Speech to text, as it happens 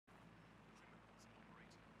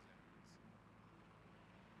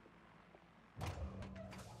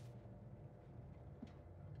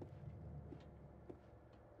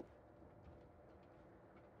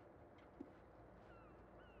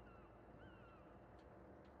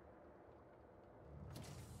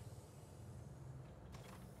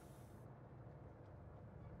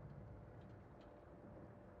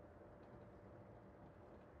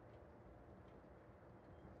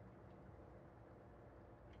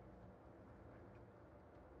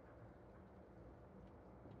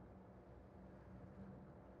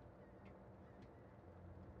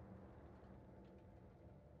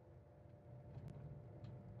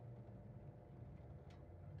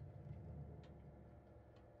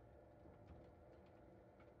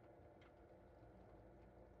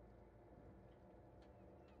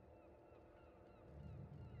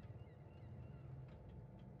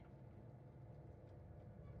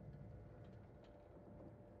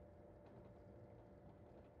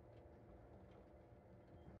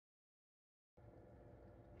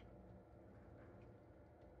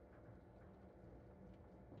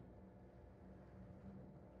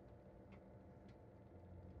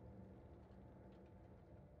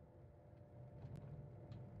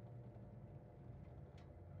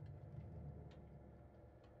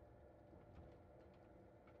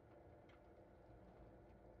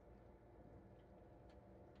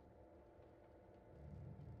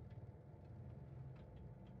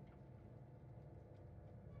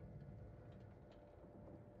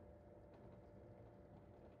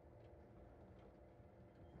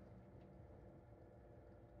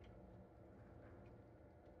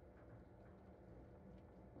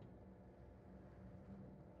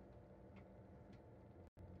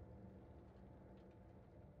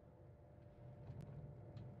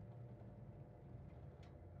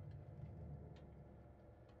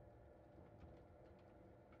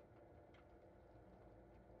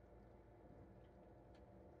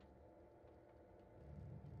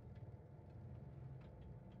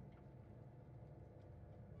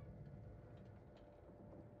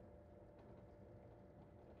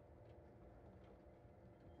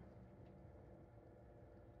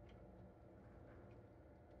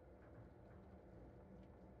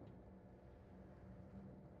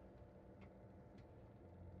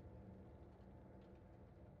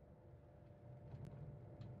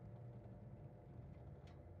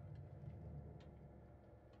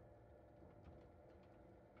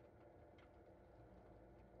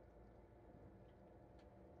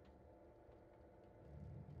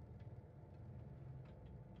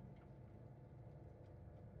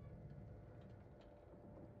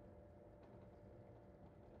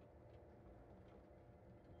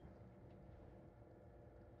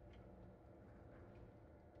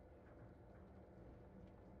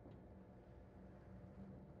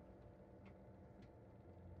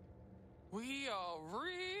We are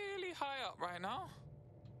really high up right now.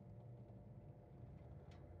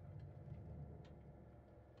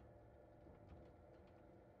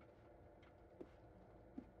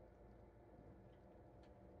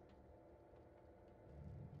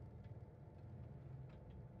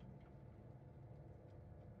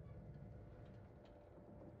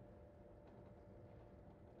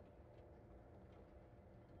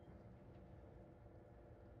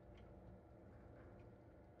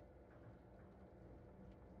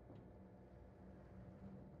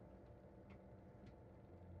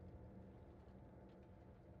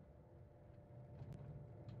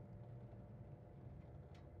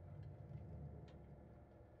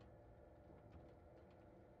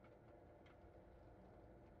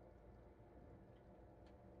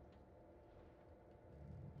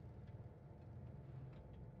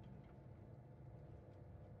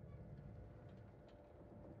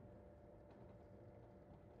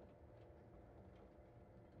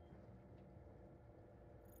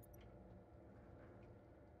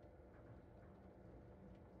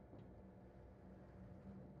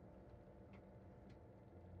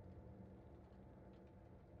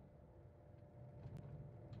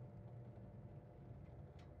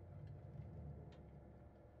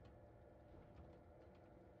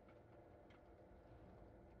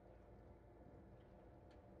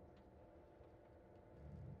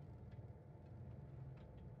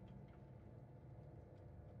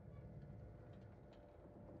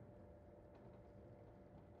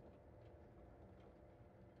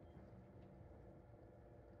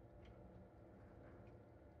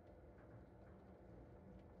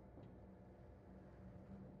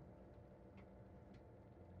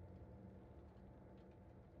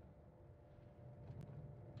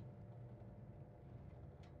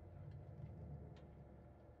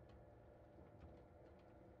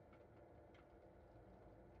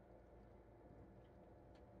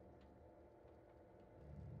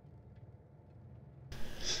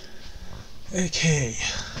 Okay,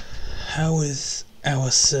 how is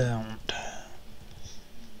our sound?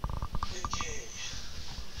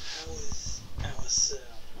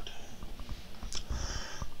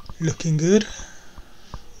 Looking good,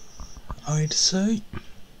 I'd say.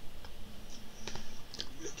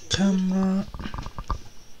 Camera.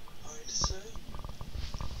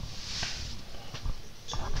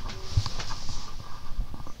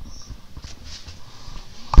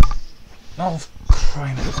 Oh,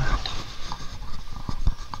 crying out loud.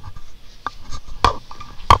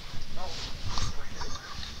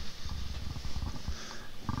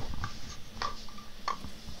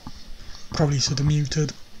 Probably should have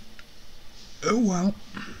muted. Oh well.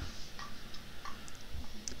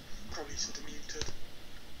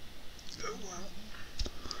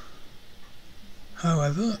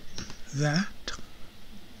 However, that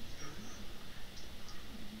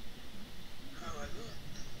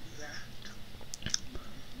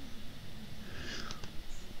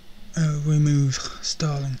remove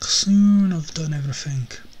Starlink soon. I've done everything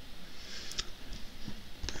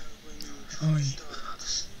I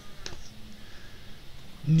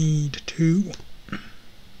need to.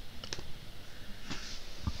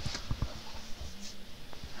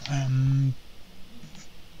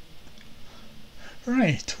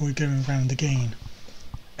 Right, we're going round again.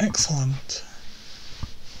 Excellent.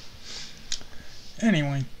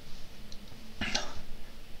 Anyway,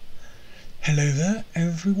 hello there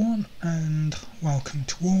everyone and welcome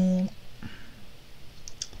to all.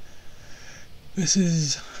 This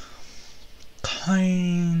is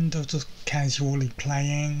kind of just casually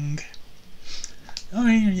playing. I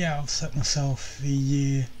mean, yeah, I've set myself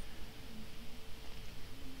the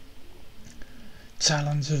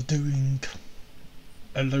challenge of doing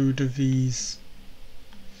a load of these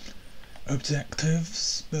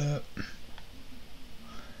objectives, but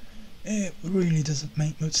it really doesn't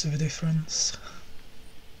make much of a difference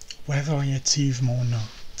whether I achieve them or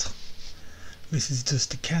not. This is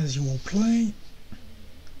just a casual play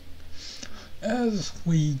as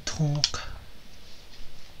we talk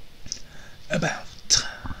about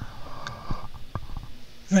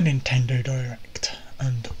the Nintendo Direct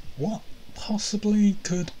and what possibly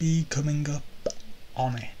could be coming up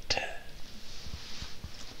on it.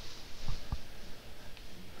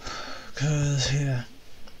 Because, yeah,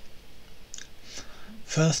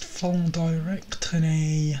 first full Direct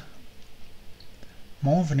in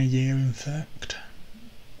more than a year, in fact.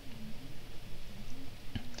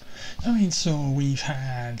 I mean, so we've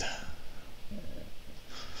had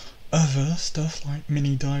other stuff like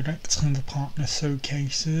mini directs and the partner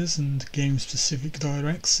showcases and game specific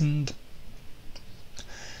directs, and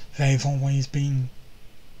they've always been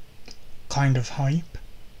kind of hype,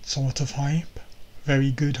 sort of hype,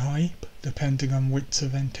 very good hype, depending on which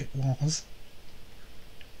event it was.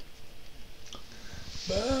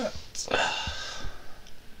 But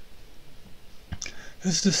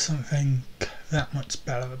there's just something that much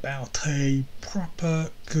better about a proper,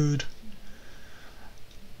 good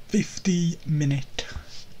 50-minute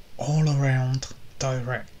all-around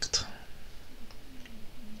direct.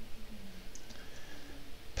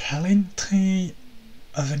 Plenty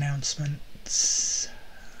of announcements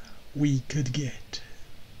we could get.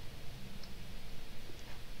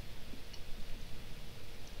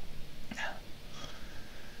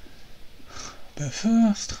 But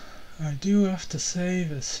first, I do have to say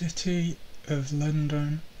the city of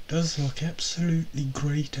London does look absolutely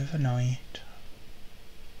great overnight.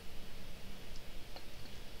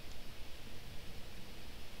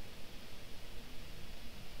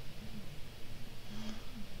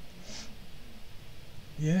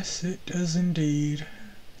 Yes, it does indeed.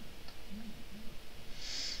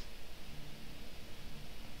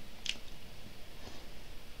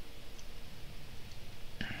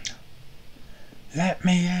 Let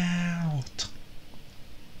me out!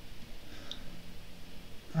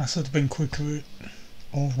 I should have been quicker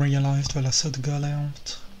or realised when I said the girl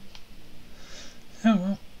out. Oh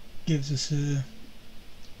well, gives us a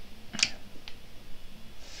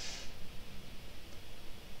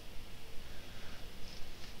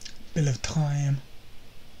bit of time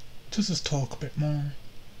to just talk a bit more.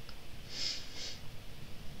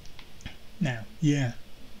 Now, yeah.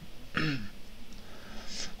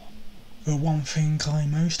 The one thing I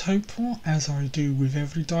most hope for, as I do with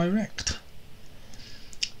every direct,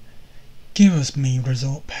 give us me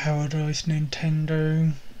Resort Paradise,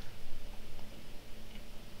 Nintendo.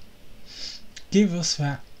 Give us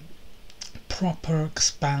that proper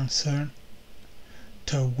expansion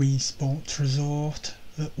to Wii Sports Resort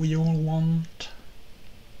that we all want.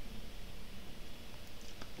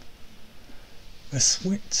 The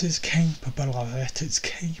Switch is capable of it, it's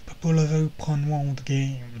capable of open world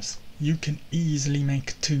games. You can easily make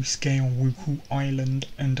a 2-scale Wuhu Island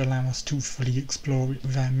and allow us to fully explore it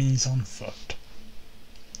with our Mii's on foot.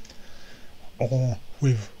 Or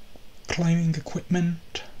with climbing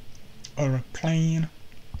equipment, or a plane,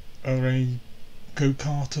 or a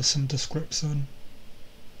go-kart of some description.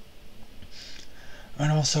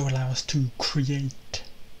 And also allow us to create.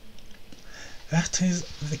 That is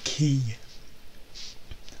the key.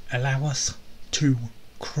 Allow us to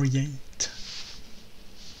create.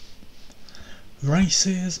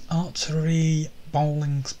 Races, archery,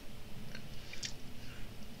 bowling,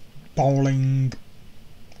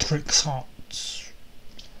 trick shots,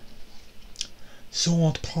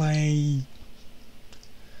 sword play,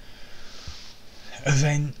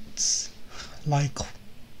 events like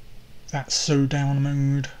that showdown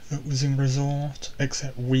mode that was in Resort,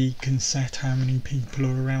 except we can set how many people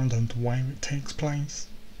are around and where it takes place.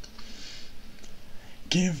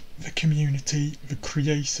 Give the community the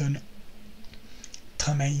creation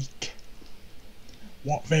to make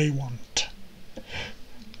what they want,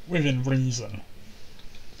 within reason,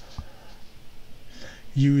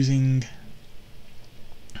 using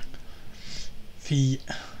the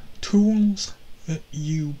tools that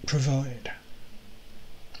you provide.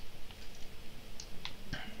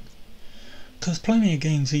 Because plenty of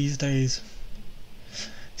games these days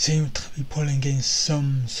seem to be pulling in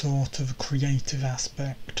some sort of creative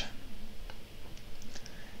aspect.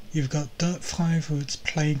 You've got Dirt 5 with its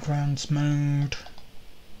Playgrounds mode.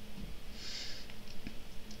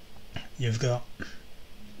 You've got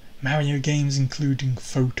Mario games including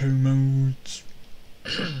photo modes.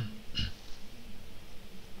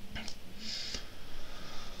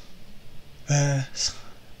 There's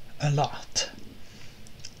a lot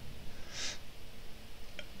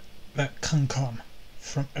that can come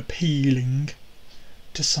from appealing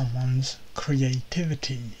to someone's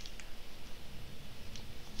creativity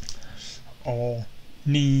or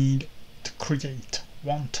need to create,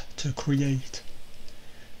 want to create.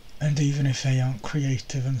 And even if they aren't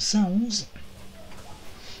creative themselves,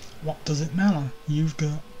 what does it matter? You've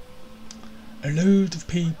got a load of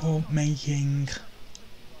people making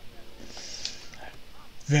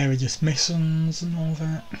various missions and all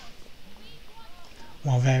that,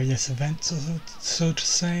 well, various events, so to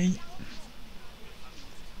say.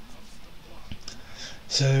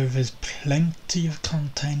 So there's plenty of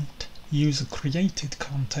content, user created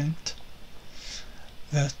content,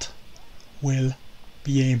 that will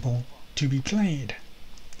be able to be played.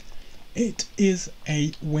 It is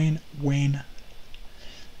a win-win,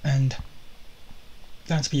 and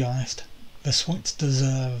let's be honest, the Switch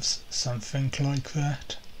deserves something like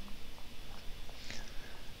that.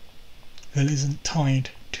 that isn't tied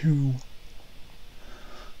to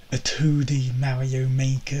a 2D Mario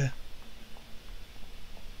Maker.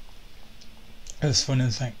 As fun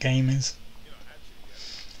as that game is.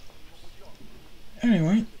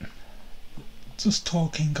 Anyway, just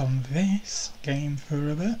talking on this game for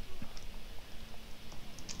a bit.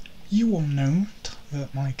 You will note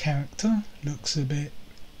that my character looks a bit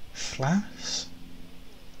flat.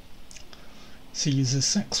 So he's a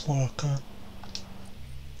sex worker.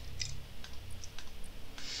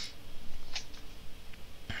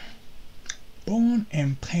 Born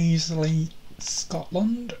in Paisley,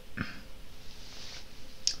 Scotland.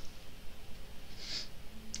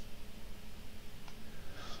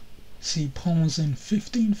 She pulls in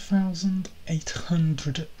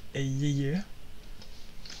 15,800 a year.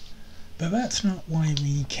 But that's not why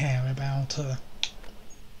we care about her.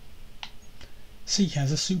 She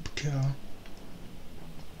has a supercar.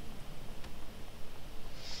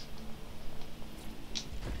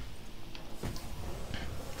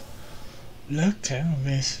 Look at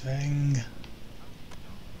this thing.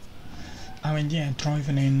 I mean, yeah,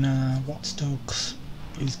 driving in Watch Dogs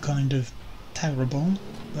is kind of terrible,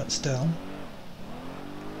 but still.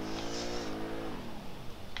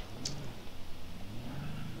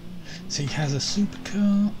 She has a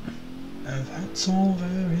supercar, and that's all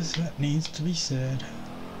there is that needs to be said.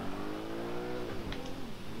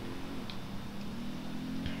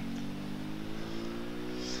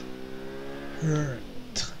 Right,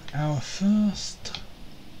 our first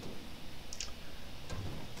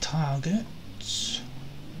targets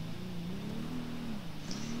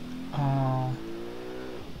are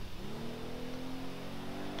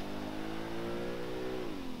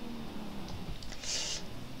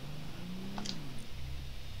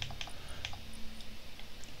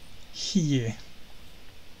here.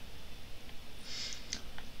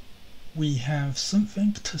 We have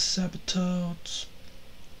something to sabotage.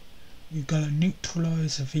 We've got to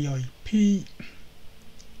neutralise a VIP,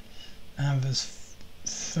 and there's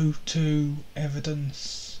photo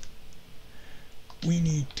evidence we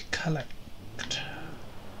need to collect.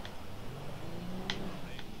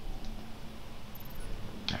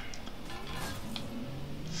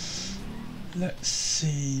 Let's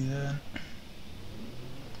see then.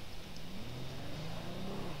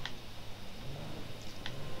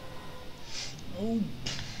 Oh.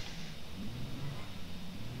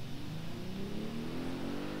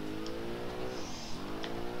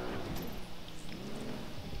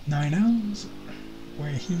 Nine hours. We're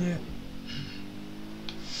here.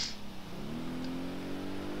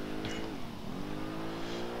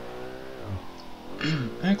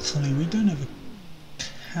 Actually, we don't have a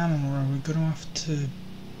camera. We're gonna have to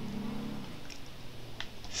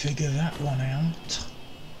figure that one out.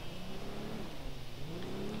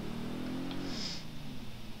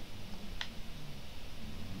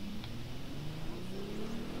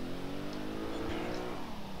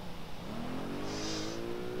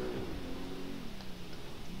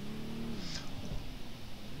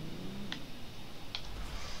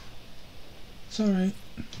 Sorry,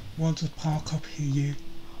 we'll just park up here.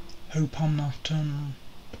 Hope I'm not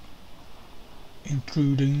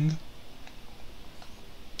intruding.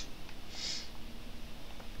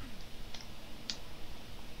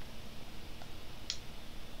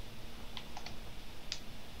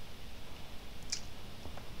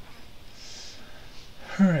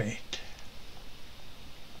 Right.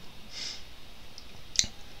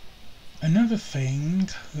 Another thing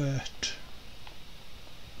that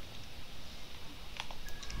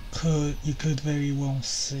you could very well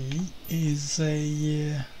see is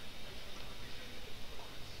a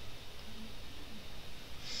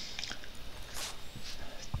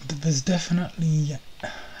there's definitely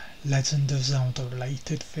Legend of Zelda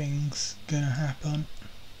related things gonna happen.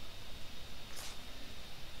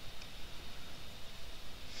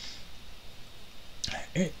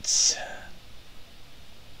 It's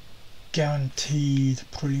guaranteed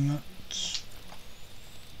pretty much.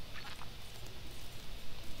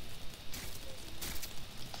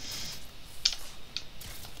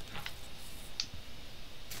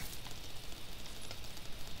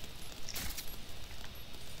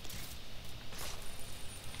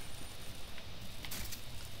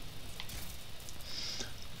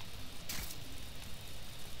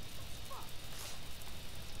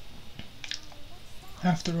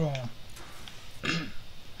 After all,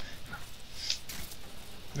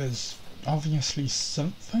 there's obviously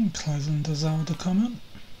something Legend of Zelda coming.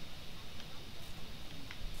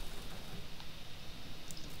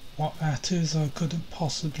 What that is, I couldn't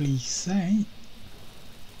possibly say.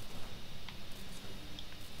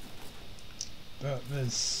 But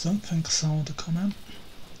there's something Zelda coming.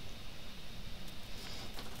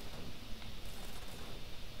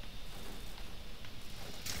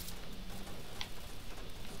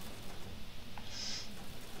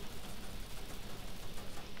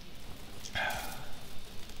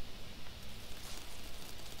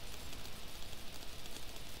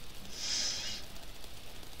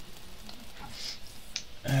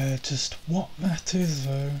 Just what that is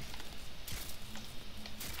though.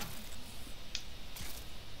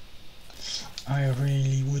 I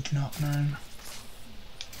really would not know.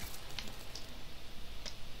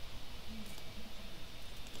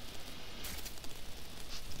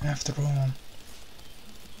 After all,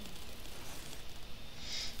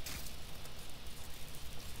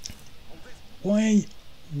 why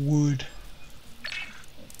would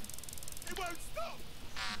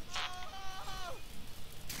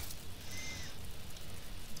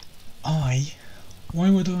why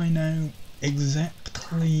would I know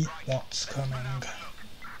exactly what's coming?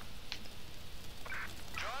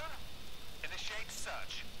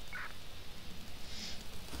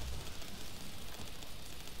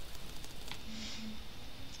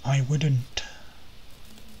 I wouldn't.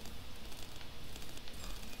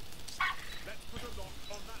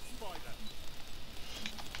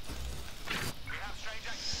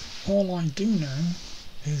 All I do know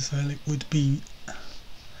is that it would be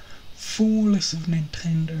foolish of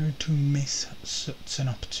Nintendo to miss such an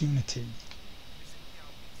opportunity.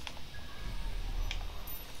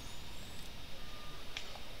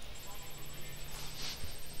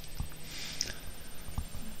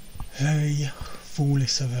 Very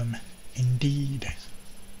foolish of them, indeed.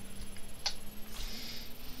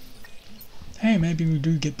 Hey, maybe we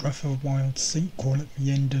do get Breath of the Wild sequel at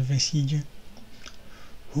the end of this year.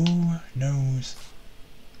 Who knows?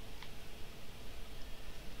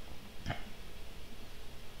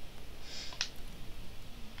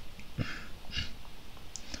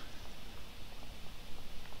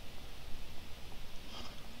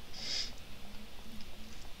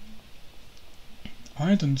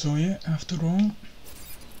 I'd enjoy it after all.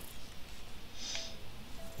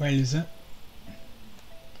 Where is it?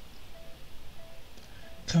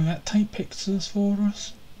 Can that take pictures for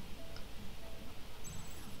us?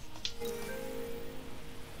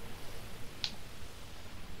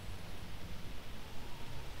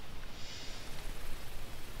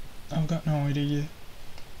 I've got no idea.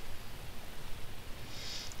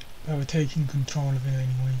 But we're taking control of it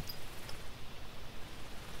anyway.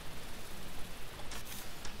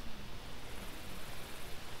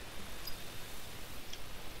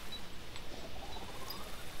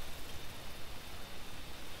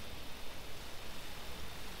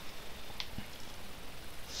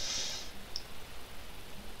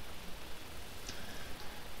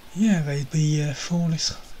 Yeah, they'd be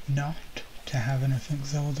foolish not to have anything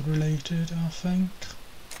Zelda related, I think.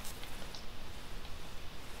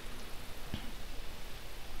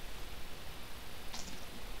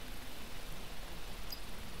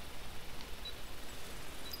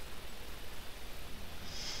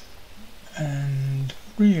 And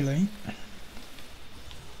really,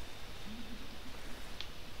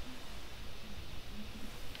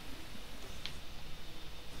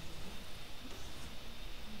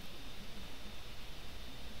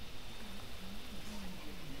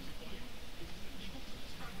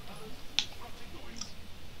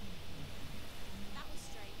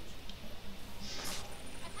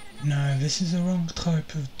 no, this is the wrong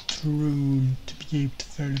type of drone to be able to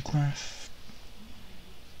photograph.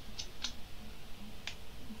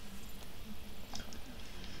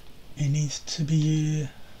 It needs to be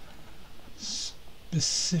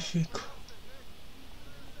specific.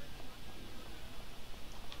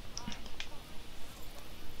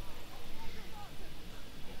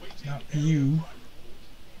 Not you.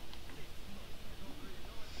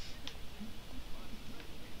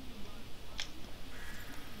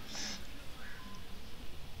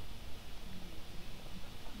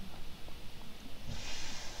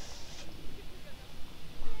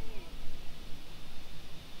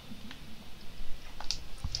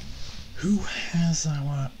 Who has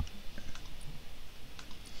our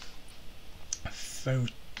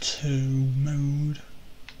photo mode?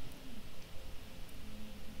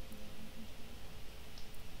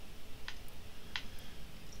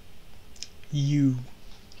 You.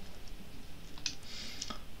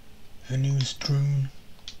 The newest drone.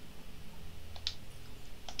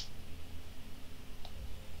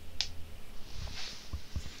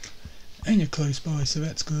 And you're close by, so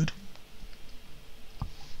that's good.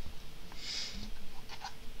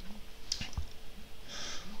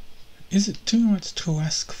 Is it too much to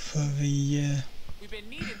ask for the We've been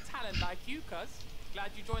needing talent like you, cuz.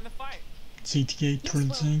 Glad you joined the fight. CTA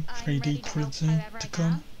trilogy, 3D trilogy to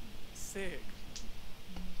come? Sick.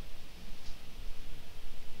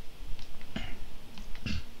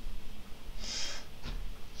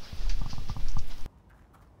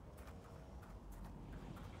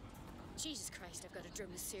 Jesus Christ, I've got a drum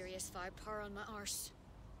of serious firepower on my arse.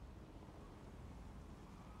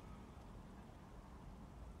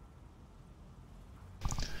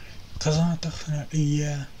 Because I definitely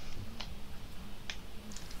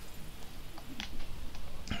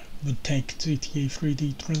would take GTA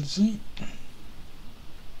 3D Trilogy.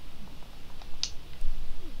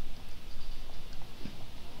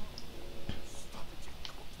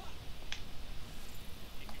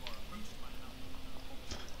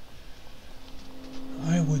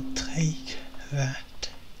 I would take that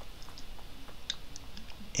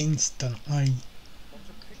instantly.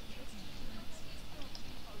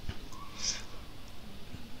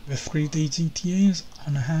 The 3D GTAs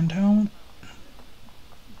on a handheld,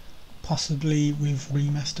 possibly with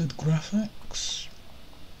remastered graphics.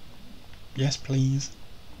 Yes, please.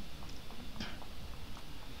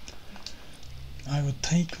 I would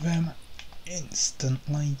take them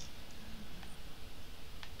instantly.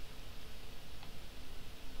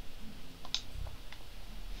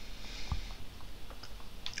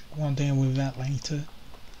 We'll deal with that later.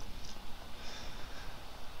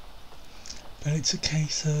 But it's a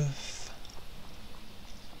case of,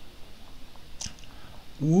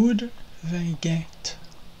 would they get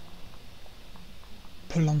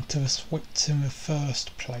put onto the Switch in the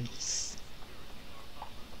first place?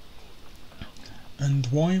 And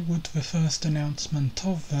why would the first announcement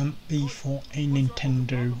of them be for a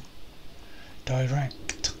Nintendo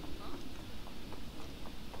Direct?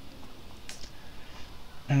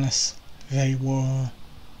 Unless they were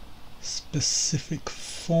specific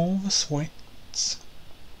for the Switch.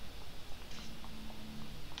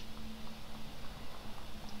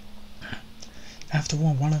 After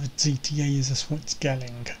all, one of the GTA is a Switch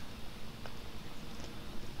game.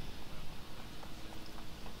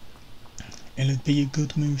 It'd be a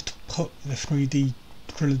good move to put the 3D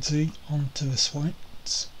trilogy onto the Switch.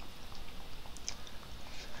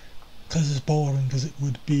 Because as boring as it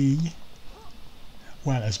would be,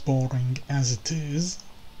 well, as boring as it is,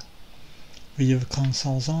 the other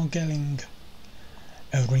consoles are getting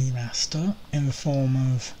a remaster in the form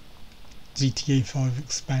of GTA 5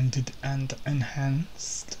 expanded and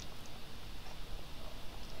enhanced.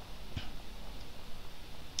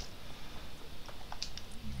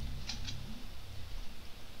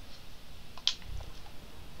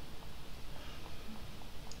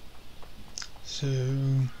 So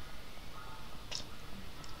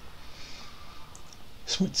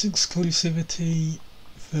Switch exclusivity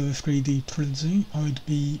for the 3D trilogy I'd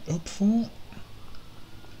be up for.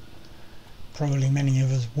 Probably many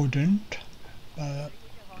of us wouldn't, but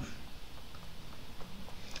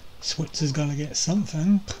Switch has got to get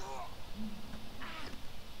something.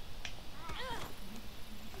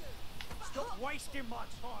 Stop wasting my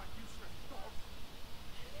time, useless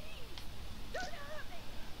dog.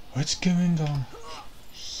 What's going on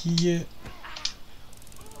here?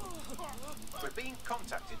 We're being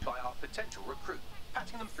contacted by our potential recruit.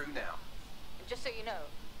 Patching them through now. And just so you know,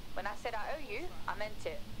 when I said I owe you, I meant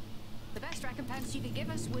it. The best recompense you could give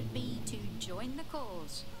us would be to join the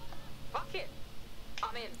cause. Fuck it.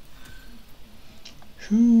 I'm in.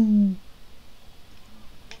 Who?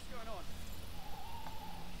 What's going on?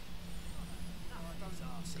 No, I don't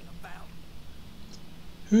arsing about.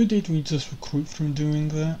 Who did we just recruit from doing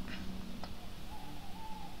that?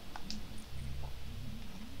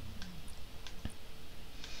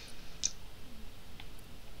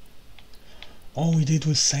 All we did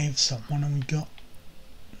was save someone and we got...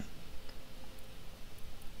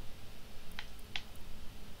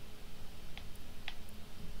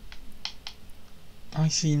 I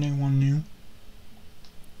see no one new.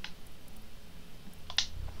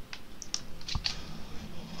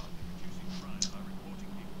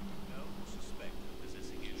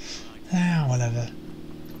 Ah, whatever.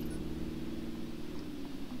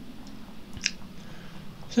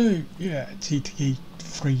 So, yeah, GTA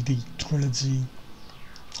 3D Trilogy.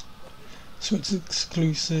 Switch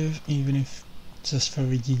exclusive, even if just for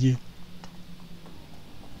a year.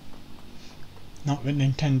 Not that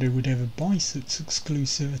Nintendo would ever buy such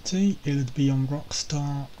exclusivity, it'd be on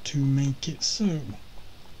Rockstar to make it so.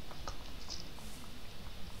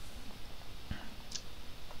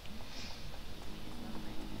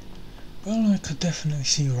 Well, I could definitely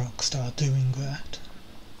see Rockstar doing that.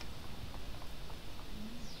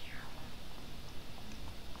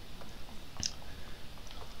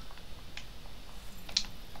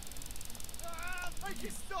 Make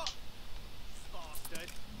it stop!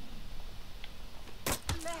 Bastard.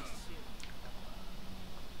 Bless you.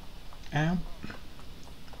 Ow.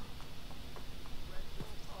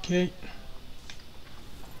 Okay.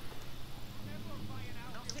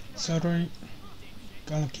 Sorry.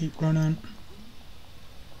 Gotta keep running.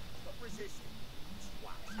 Stop resisting.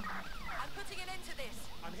 Twat. I'm putting an end to this.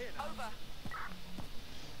 I'm here now. Over.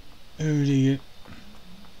 Oh dear.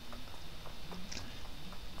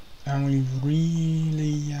 and we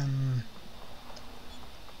really All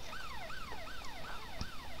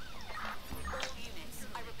units,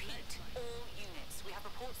 I repeat, all units. We have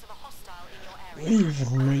reports of a hostile in your area.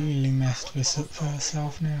 we've really messed this up for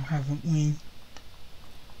ourselves now, haven't we?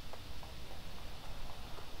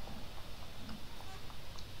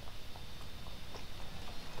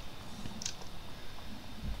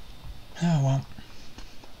 Oh well.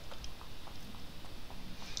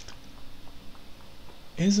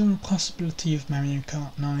 Is there a possibility of Mario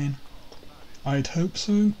Kart 9? I'd hope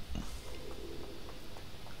so.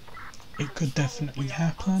 It could definitely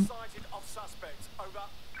happen. Sighted of suspects. Over.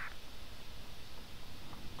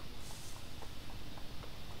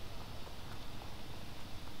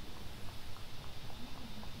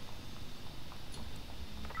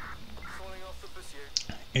 Calling off the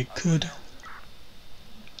pursuit. It could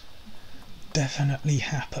definitely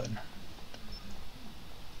happen.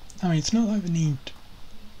 I mean, it's not like we need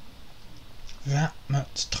that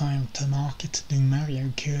much time to market a new Mario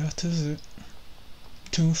Kart, is it?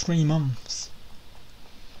 2 or 3 months.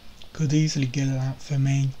 Could easily get it out for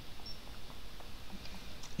me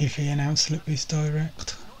if he announced it this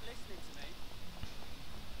direct. Not listening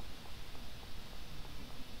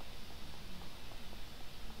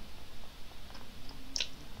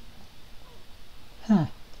to me. Huh.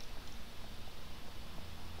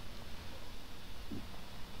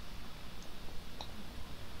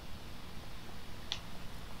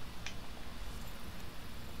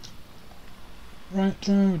 Right,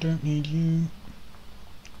 Joe, we don't need you.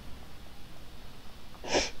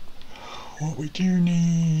 What we do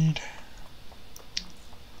need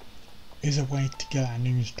is a way to get our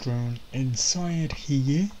news drone inside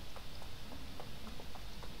here.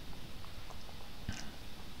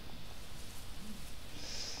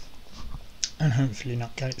 And hopefully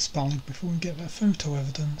not get it spotted before we get that photo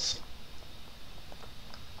evidence.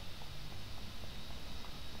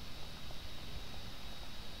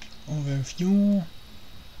 Although if you're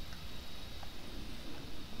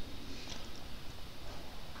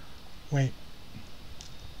wait,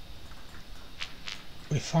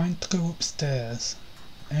 we're fine to go upstairs.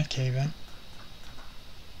 Okay then.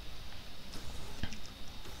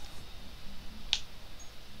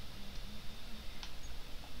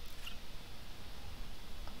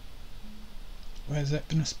 Where's that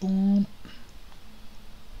gonna spawn?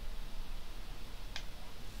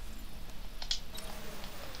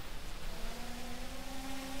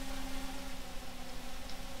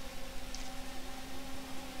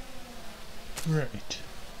 Right.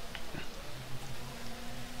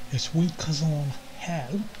 It's weak as all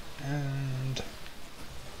hell, and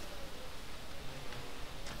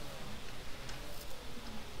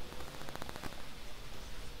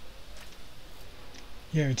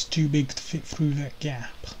yeah, it's too big to fit through that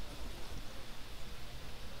gap.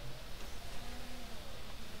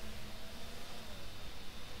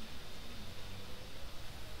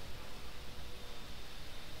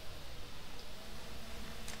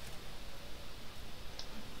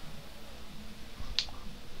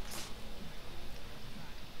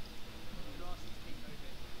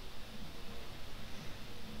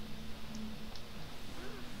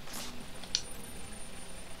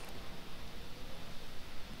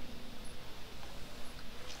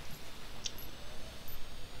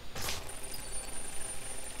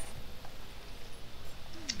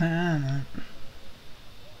 No.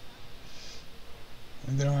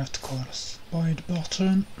 We're gonna have to call it a spider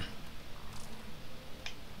button.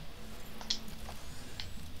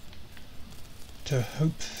 To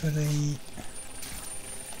hopefully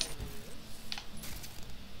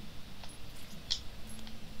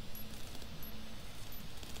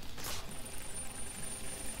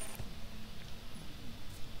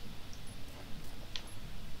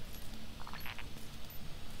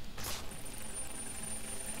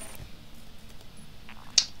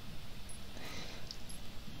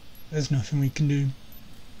there's nothing we can do.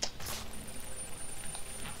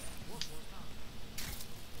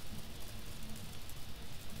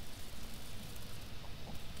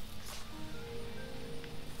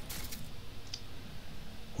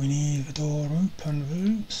 We need the door open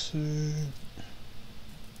though, so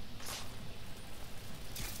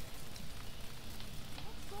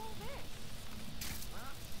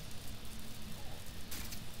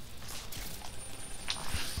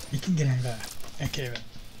you can get in there. Okay then.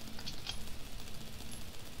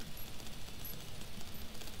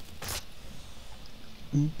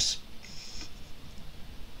 Oops.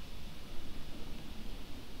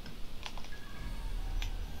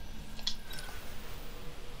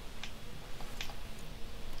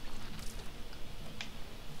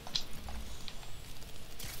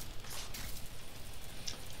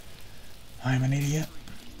 I'm an idiot.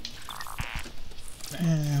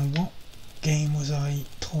 What game was I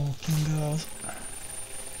talking of?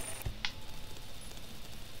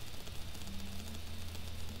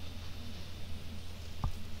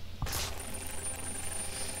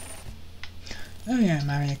 Oh yeah,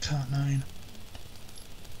 Mario Kart 9.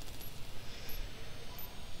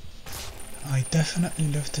 I definitely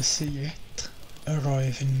love to see it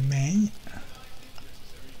arrive in May.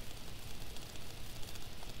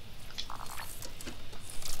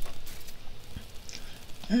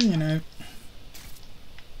 And you know,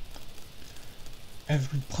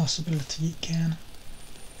 every possibility you can.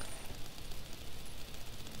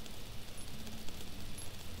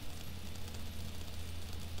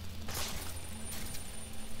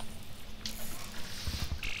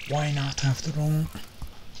 Why not after all?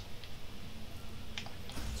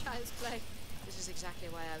 Child's play. This is exactly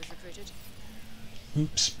why I was recruited.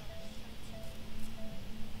 Oops. Is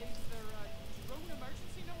there a drone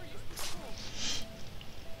emergency number you speak for?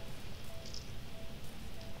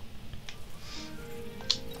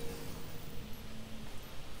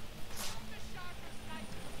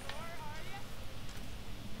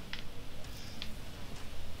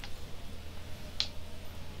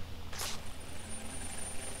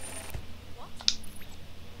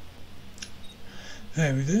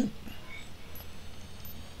 There we go.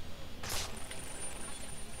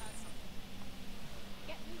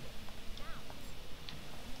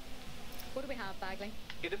 What do we have, Bagley?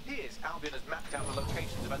 It appears Albion has mapped out the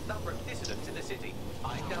locations of a number of dissidents in the city.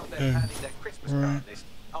 I doubt they're Oh, planning their Christmas right. card list.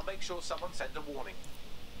 I'll make sure someone sends a warning.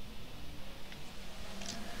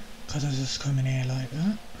 Could I just come in here like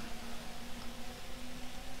that?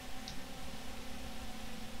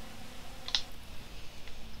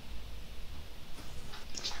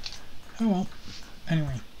 Oh well.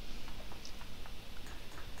 Anyway.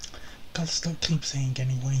 Gotta stop keep saying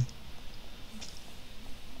anyway.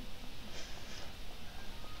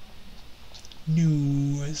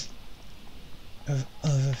 News of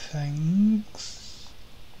other things.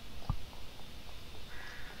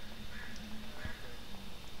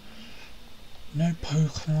 No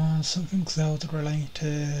Pokemon, something Zelda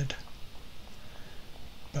related.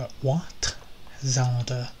 But what?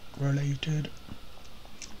 Zelda related?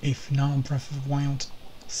 If not Breath of the Wild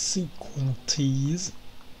sequel tease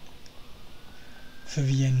for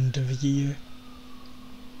the end of the year.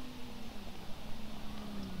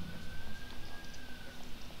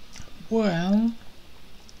 Well,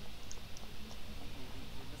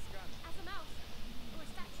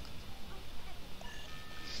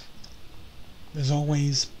 there's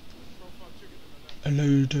always a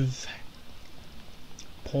load of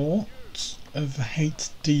ports of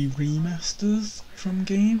HD remasters from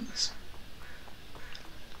games.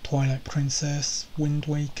 Twilight Princess, Wind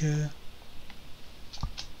Waker.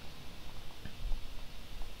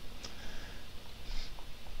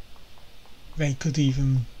 They could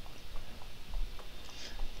even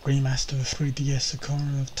remaster the 3DS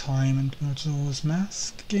Ocarina of Time and Majora's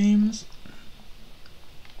Mask games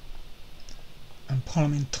and pull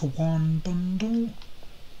them into one bundle.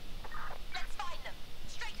 Let's find them.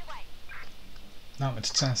 Straight away. Not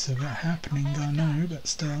much chance of that happening, I know, but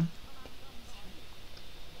still.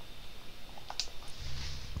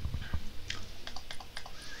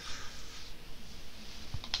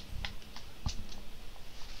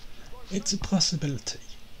 It's a possibility.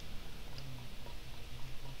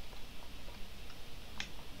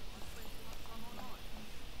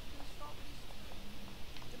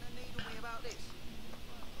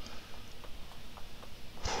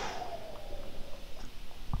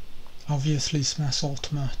 Obviously Smash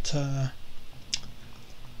Ultimate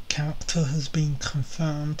character has been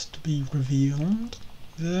confirmed to be revealed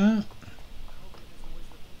there.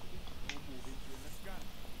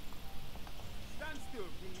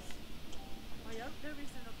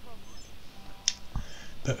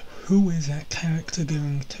 But who is that character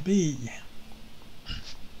going to be?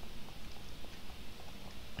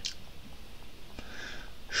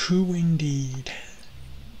 Who indeed?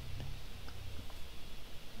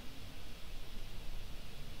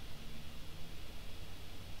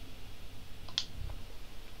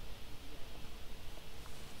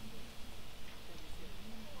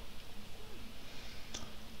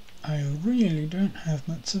 I really don't have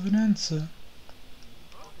much of an answer.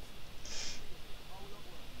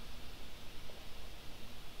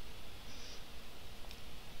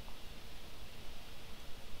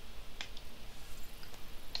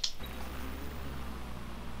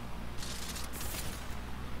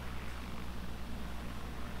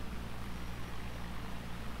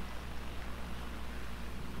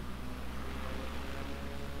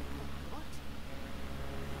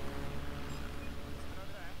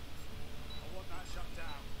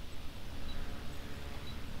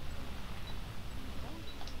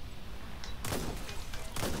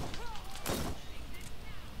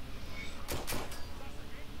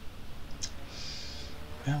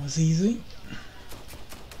 That was easy.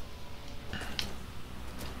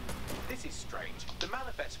 This is strange. The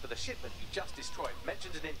manifest for the shipment you just destroyed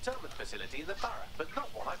mentions an internment facility in the borough, but not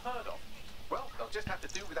one I've heard of. Well, they'll just have to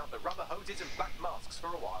do without the rubber hoses and black masks for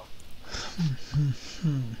a while.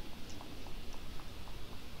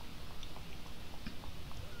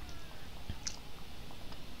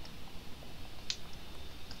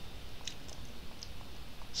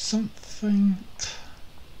 Something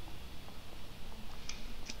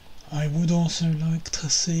I would also like to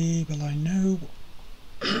see, but I know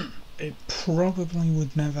it probably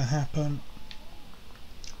would never happen.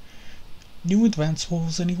 New Advance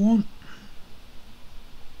Wars, anyone?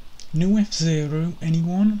 New F-Zero,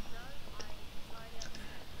 anyone?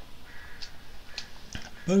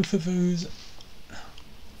 Both of those,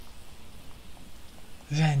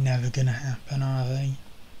 they're never gonna happen, are they?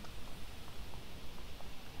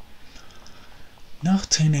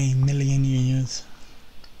 Not in a million years.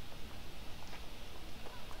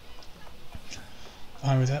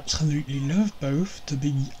 I would absolutely love both to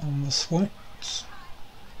be on the Switch,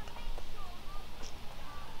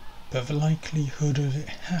 but the likelihood of it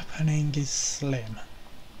happening is slim.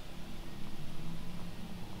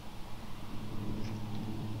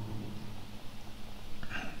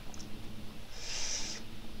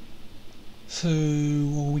 So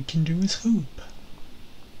all we can do is hope.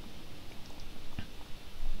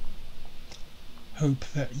 Hope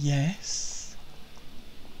that yes.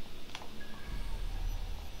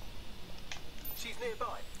 She's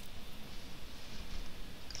nearby.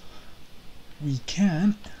 We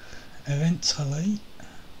can eventually.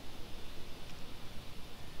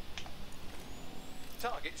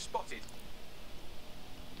 Target spotted.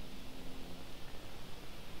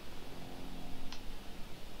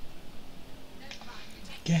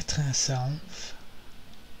 Get ourselves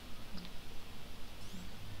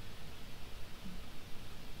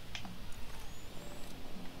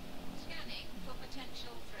Scanning for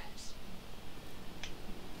potential threats.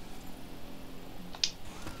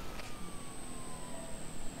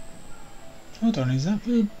 hold on, is that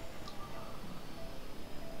the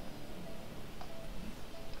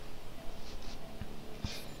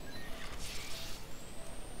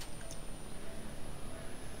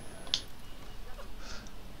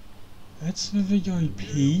that's the VIP?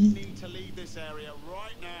 You need to leave this area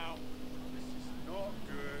right now. This is not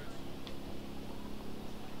good.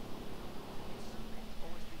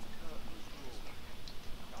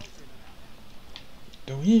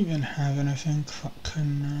 Do we even have anything that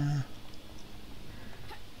can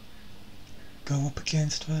go up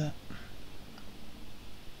against that?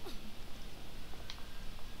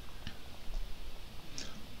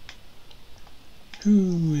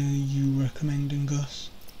 Who are you recommending, Gus?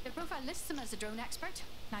 The profile lists him as a drone expert.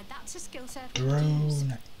 Now that's a skill set. we could use.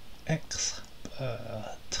 Drone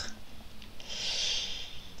expert.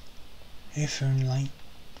 If only.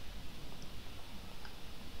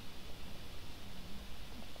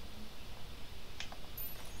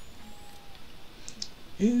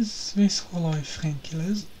 Is this all I think it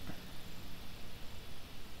is?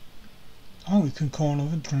 Oh, we can call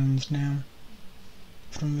other drones now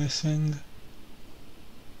from this thing.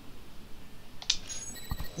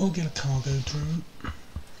 We'll get a cargo drone.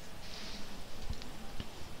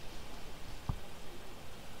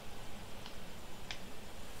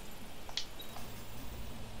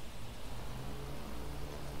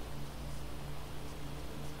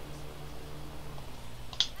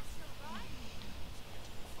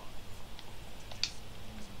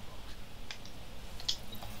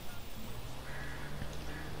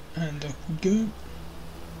 And up we go.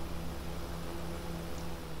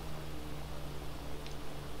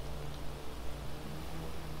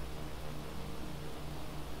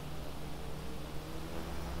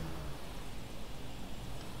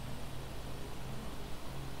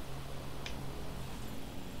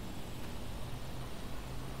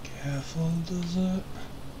 Careful, does it?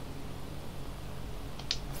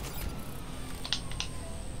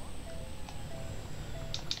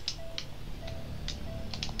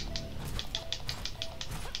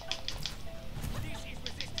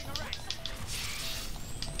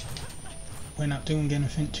 We're not doing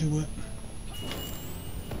anything to it.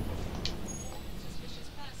 Suspicious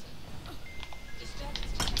person.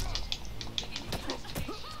 Disturbance detected. Beginning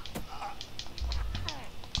investigation.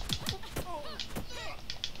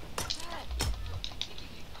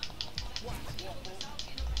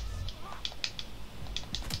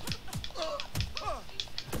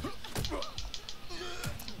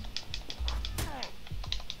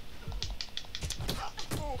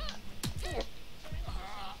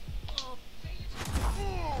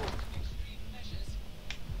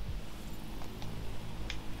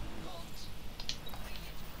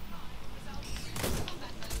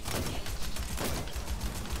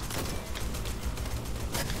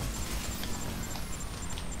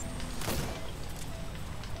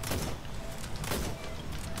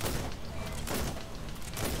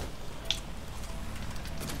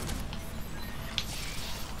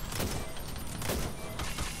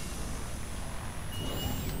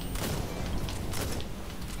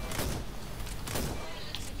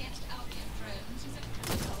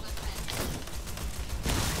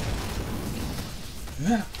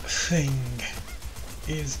 That thing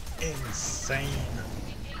is insane.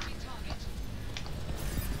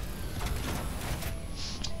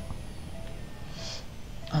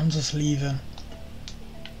 I'm just leaving.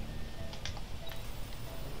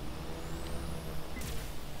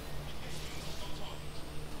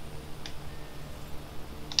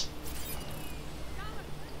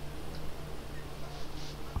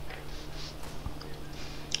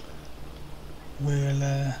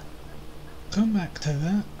 We'll come back to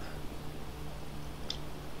that.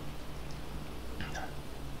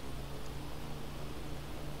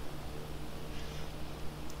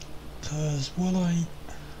 Because what I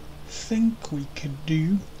think we could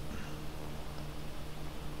do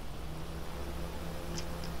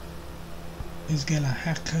is get a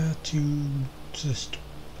hacker to just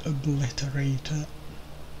obliterate it.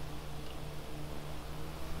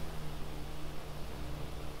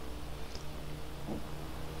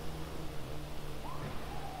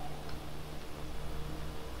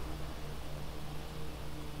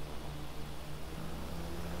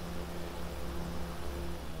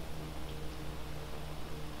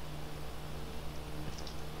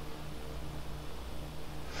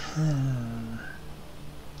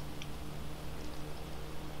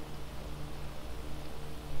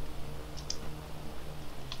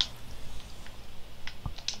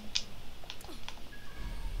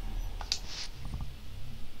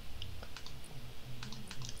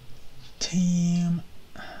 Team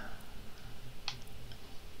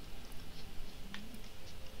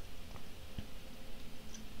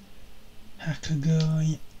hacker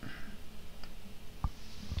guy.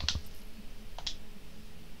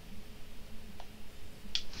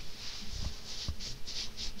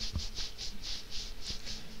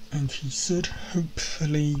 And she should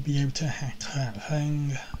hopefully be able to hack that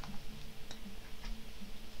thing.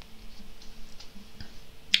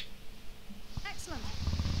 Excellent.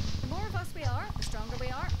 The more of us we are, the stronger we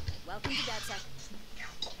are. Welcome to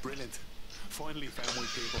DedSec. Brilliant. Finally found my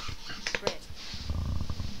people. Great.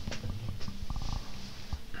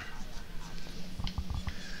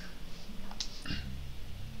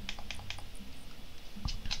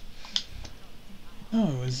 Oh,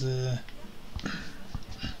 it was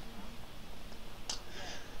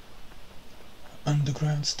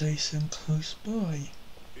underground station close by.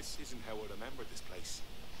 This isn't how I remember this place.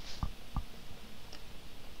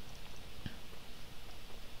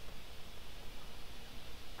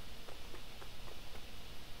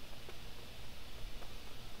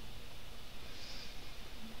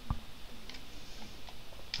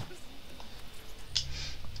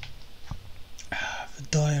 The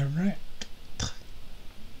direct.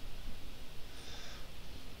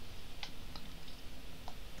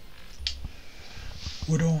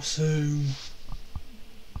 Would also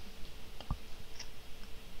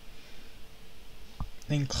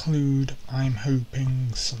include, I'm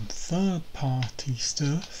hoping, some third-party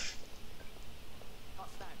stuff.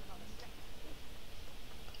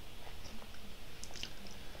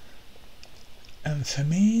 And for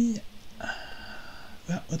me,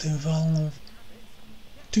 that would involve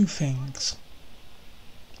two things.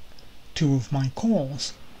 Two of my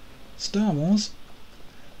cores, Star Wars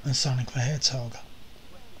and Sonic the Hedgehog.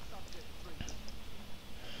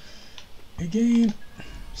 Again,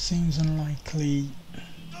 seems unlikely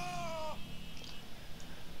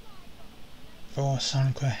for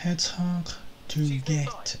Sonic the Hedgehog to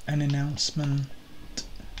get an announcement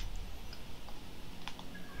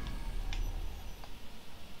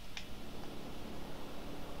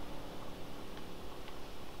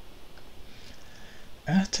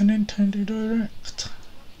at a Nintendo Direct.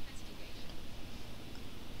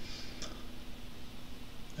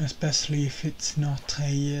 Especially if it's not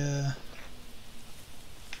a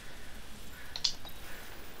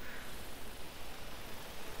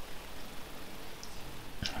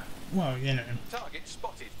well, you know. Target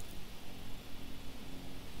spotted.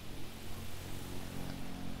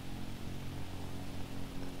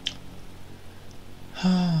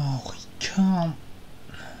 Oh, we can't.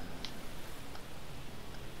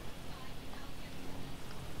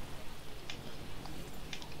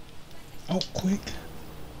 Oh, quick.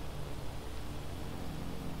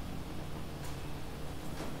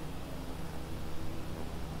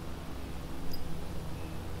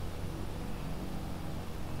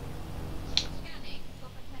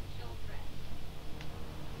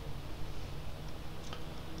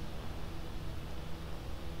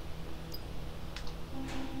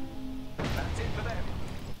 That's it for them.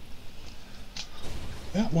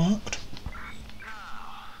 That worked.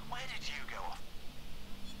 Where did you go off?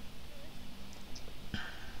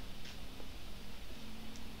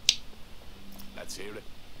 Let's hear it.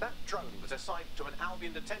 That drone was assigned to an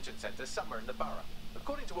Albion detention centre somewhere in the borough.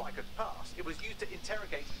 According to what I could pass, it was used to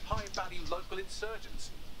interrogate high-value local insurgents.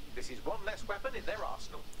 This is one less weapon in their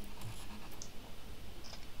arsenal.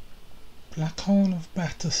 Black Hole of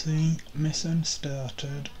Battersea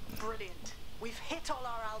misinserted. Brilliant. We've hit all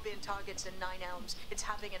our Albion targets in Nine Elms. It's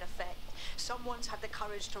having an effect. Someone's had the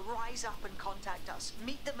courage to rise up and contact us.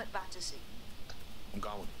 Meet them at Battersea. I'm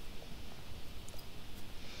going.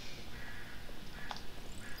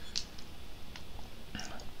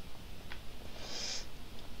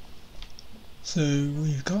 So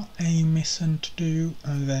we've got a mission to do,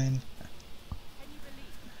 and then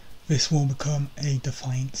this will become a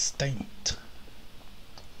defiant state,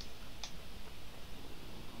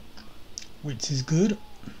 which is good.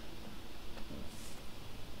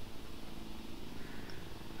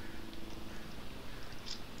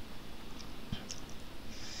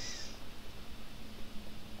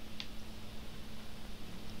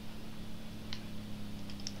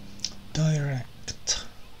 Direct.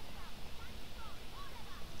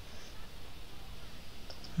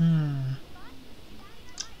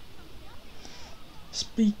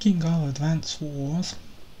 Speaking of Advance Wars,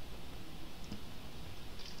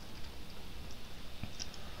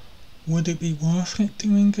 would it be worth it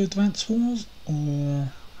doing Advance Wars,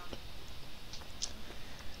 or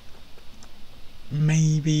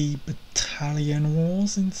maybe Battalion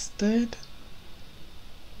Wars instead?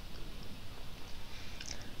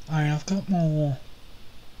 I've got more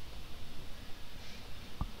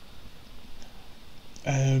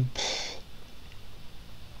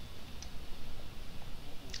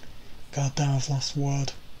God damn, I've lost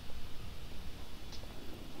word.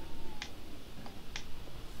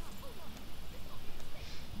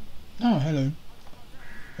 Oh, hello.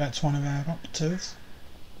 That's one of our operatives.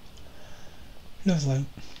 Lovely.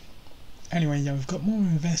 Anyway, yeah, we've got more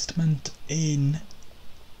investment in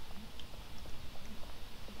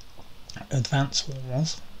Advance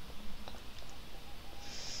Wars.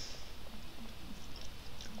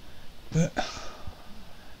 But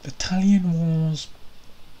Battalion Wars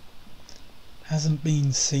hasn't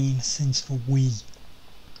been seen since the Wii.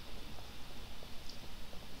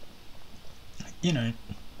 You know,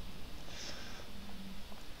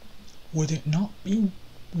 would it not be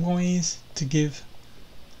wise to give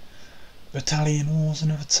Battalion Wars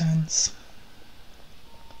another chance?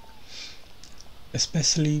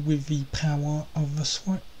 Especially with the power of the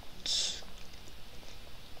Switch.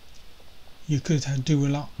 You could do a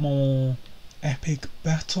lot more epic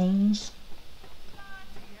battles.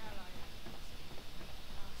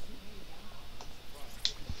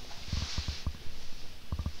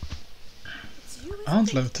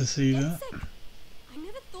 I'd love to see that. I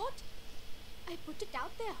never thought. I put it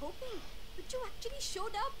out there hoping, but you actually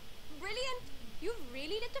showed up. Brilliant! You've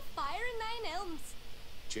really lit a fire in Nine Elms.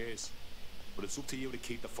 Cheers. But it's up to you to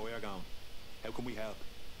keep the fire going. How can we help?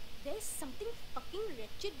 There's something fucking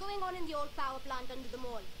wretched going on in the old power plant under the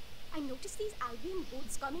mall. I noticed these Albion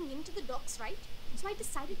boats coming into the docks, right? So I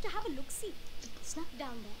decided to have a look-see. Snuck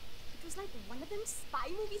down there. It was like one of them spy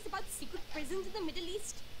movies about secret prisons in the Middle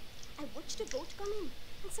East. I watched a boat come in,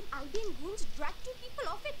 and some Albion goons dragged 2 people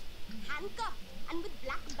off it, handcuffed, and with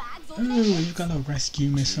black bags over their Oh, heads. you've got a rescue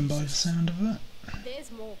mission by the sound of it. There's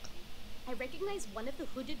more. I recognized one of the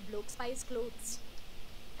hooded blokes by his clothes.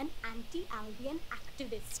 An anti-Albion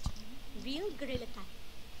activist. Real guerrilla type.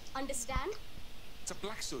 Understand? It's a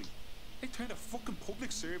black site. They turned a fucking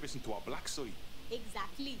public service into a black site.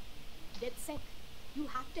 Exactly. Dead sec. You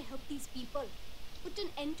have to help these people. Put an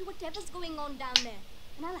end to whatever's going on down there.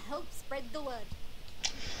 And I'll help spread the word.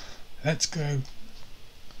 Let's go.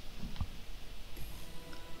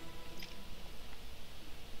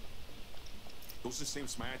 Doesn't seem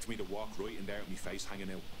smart to me to walk right in there with my face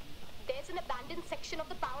hanging out. There's an abandoned section of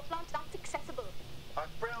the power plant that's accessible.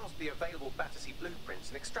 I've browsed the available Battersea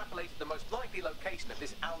blueprints and extrapolated the most likely location of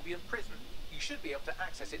this Albion prison. You should be able to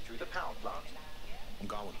access it through the power plant. I'm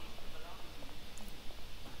going.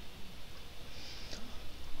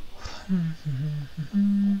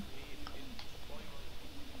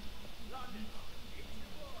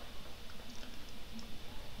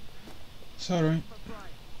 Sorry.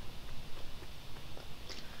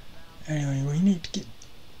 Anyway, we need to get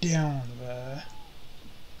down there.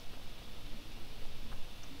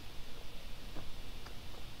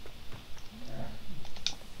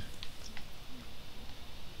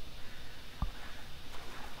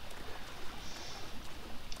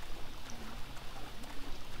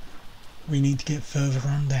 We need to get further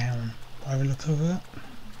on down by the look of it.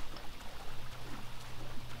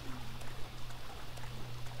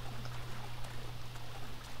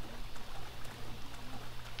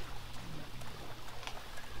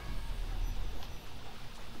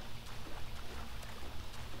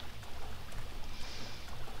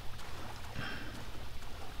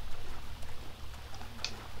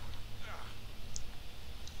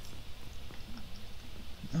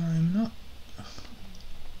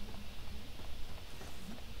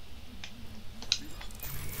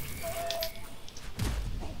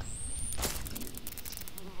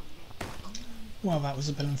 Well, that was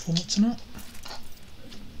a bit unfortunate.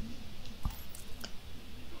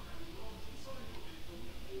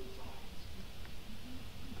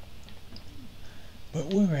 But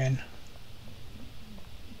we're in.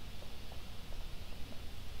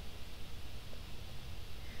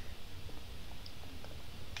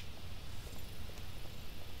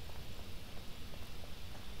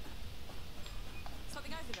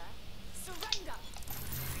 Something over there. Surrender!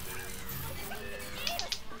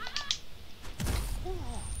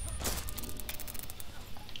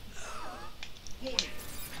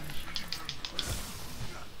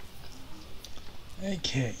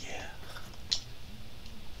 Okay.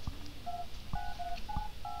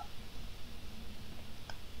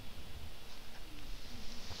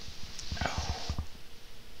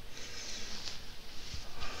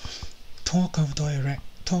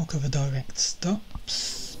 Talk of a direct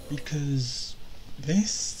stops, because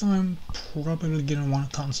this I'm probably gonna want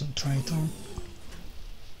to concentrate on.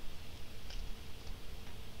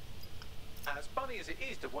 As funny as it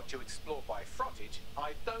is to watch you explore by frottage,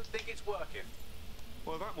 I don't think it's working.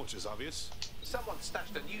 Well, that much is obvious. Someone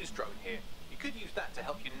stashed a news drone here. You could use that to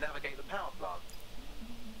help you navigate the power plant.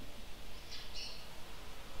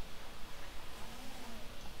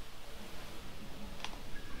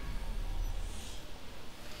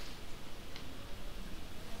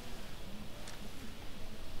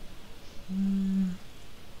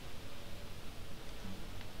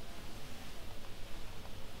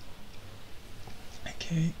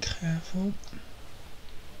 Okay, careful.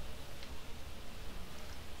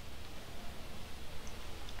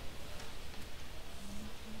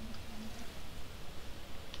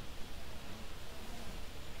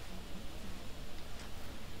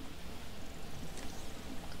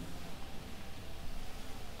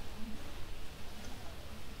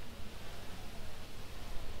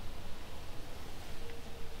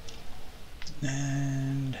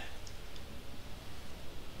 And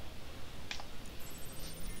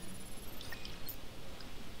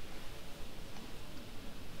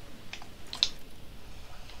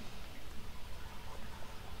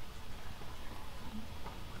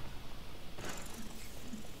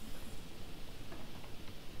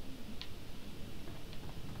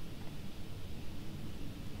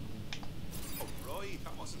Oh, right,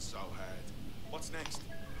 that wasn't so hard. What's next?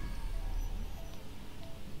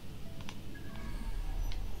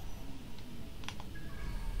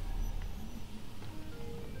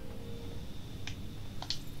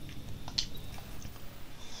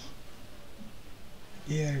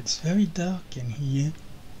 yeah, it's very dark in here.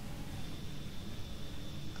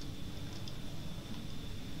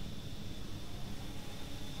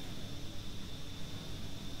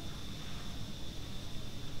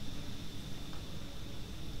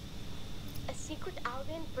 A secret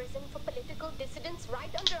Albion prison for political dissidents right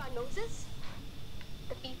under our noses?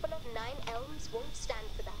 The people of Nine Elms won't stand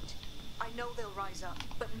for that. I know they'll rise up,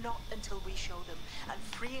 but not until we show them. And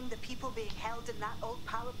freeing the people being held in that old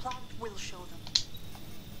power plant will show them.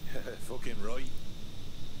 Fucking right.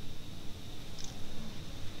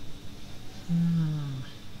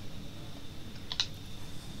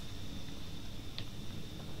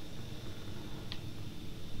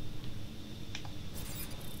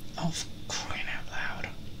 Oh, for crying out loud.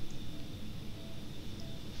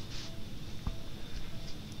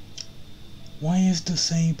 Why is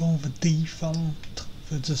disable the default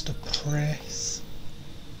for just a press?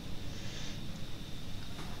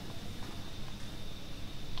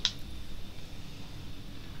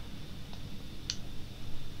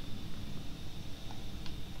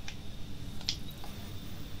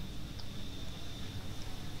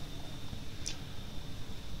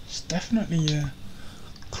 It's definitely a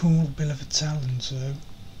cool bit of a challenge though.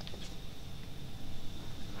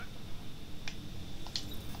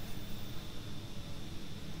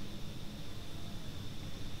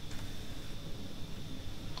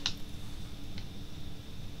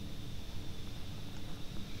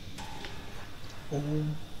 Oh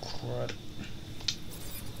crud.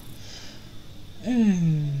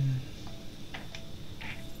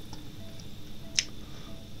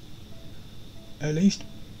 At least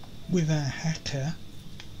with our hacker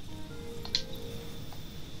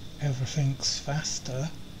everything's faster.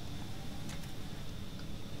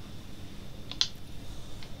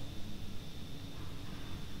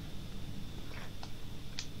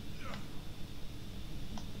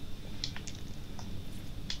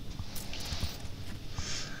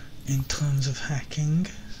 In terms of hacking.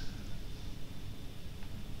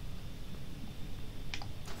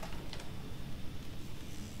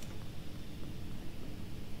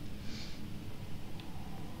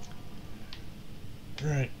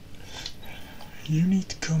 Right. You need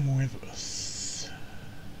to come with us.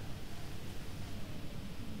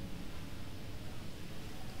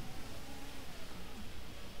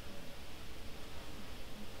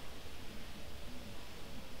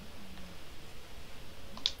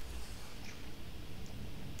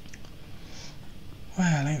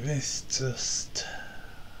 make this just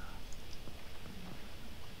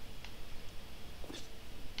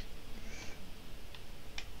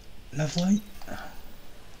lovely.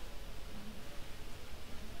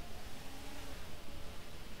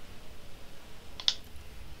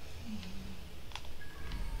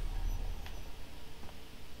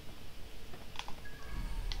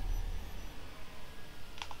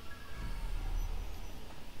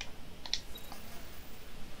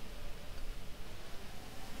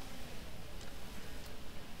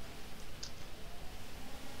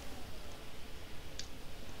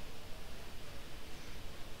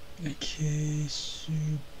 Okay, so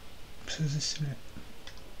position it.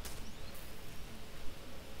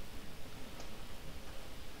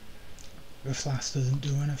 The flash doesn't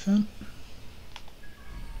do anything.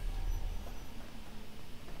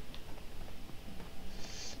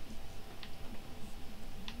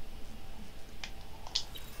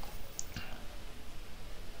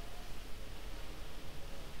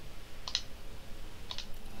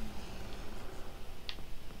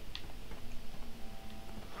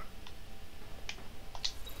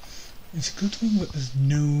 It's a good thing that there's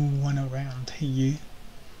no one around here,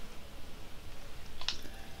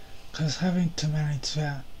 because having to manage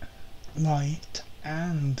that light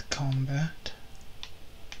and combat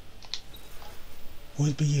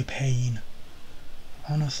would be a pain,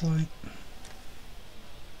 honestly.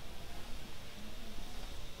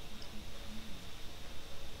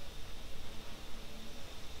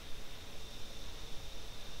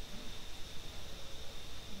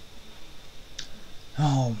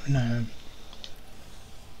 Oh no.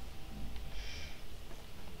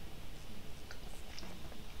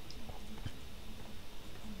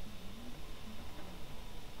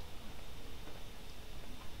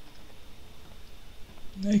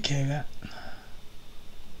 Okay, that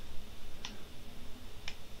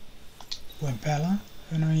went better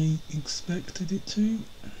than I expected it to.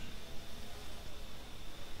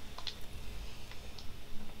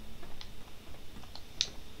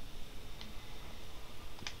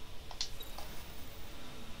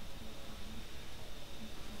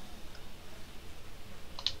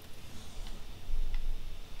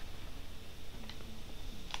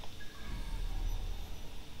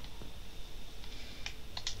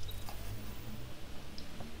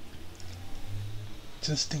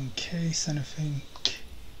 Just in case anything.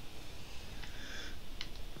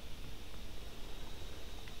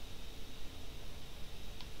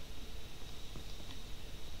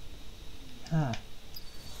 Huh.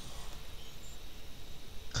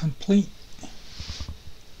 Complete.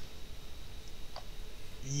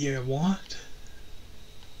 Yeah, what?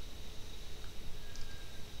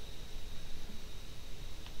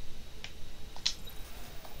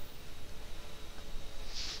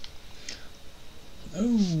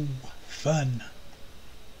 Oh, fun.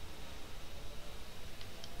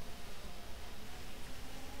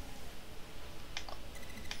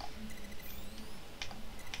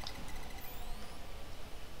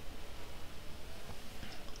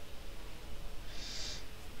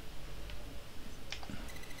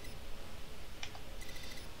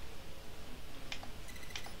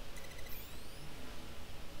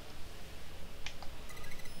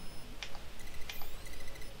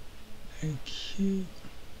 Okay.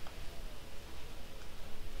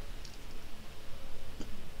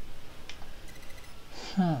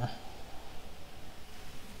 Huh.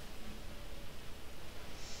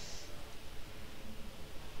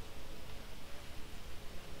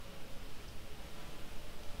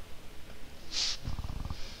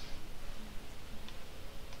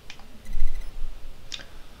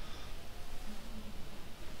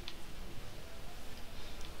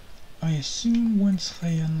 I assume once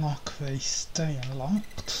they unlock, they stay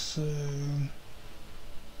unlocked, so...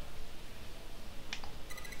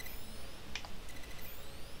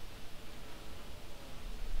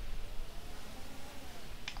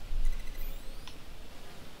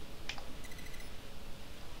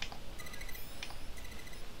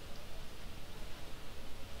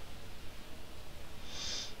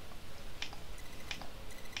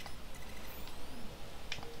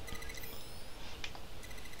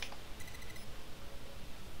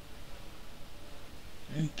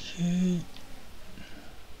 Okay.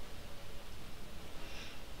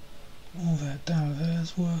 All that down there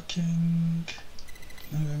is working.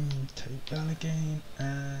 I'm going to take that again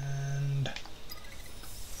and...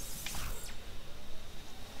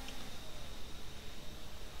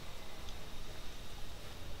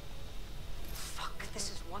 Fuck,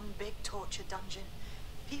 this is one big torture dungeon.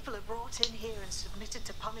 People are brought in here and submitted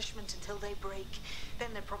to punishment until they break. Then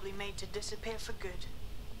they're probably made to disappear for good.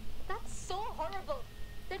 That's so horrible.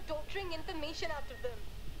 They're torturing information out of them.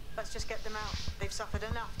 Let's just get them out. They've suffered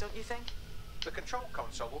enough, don't you think? The control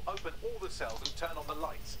console will open all the cells and turn on the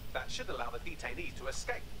lights. That should allow the detainees to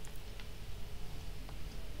escape.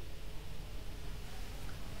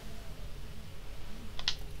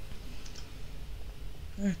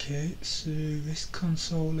 Okay, so this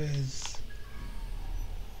console is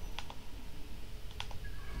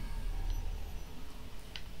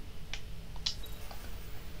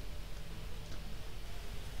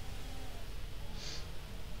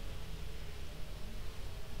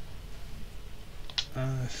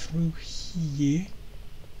through here.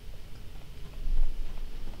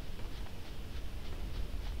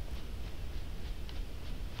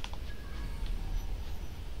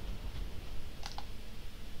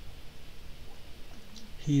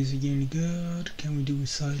 Here's a unit guard. Can we do a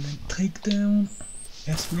silent takedown?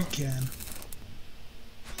 Yes, we can.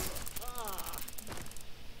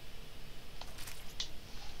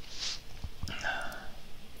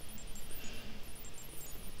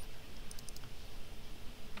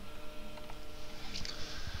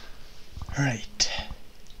 Right.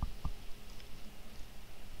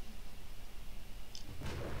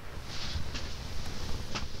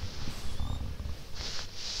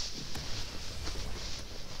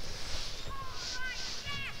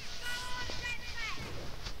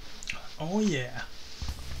 Oh yeah.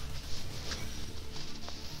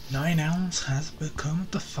 9 Elms has become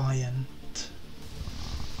defiant.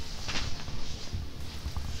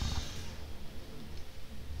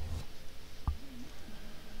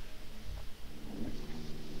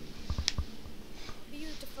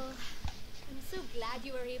 Beautiful. I'm so glad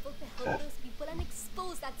you were able to help those people and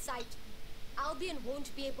expose that site. Albion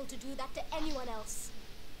won't be able to do that to anyone else.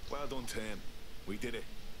 Well done, Tim. We did it.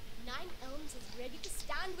 9 Elms is ready to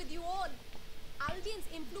stand with you all. Albion's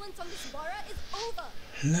influence on this borough is over.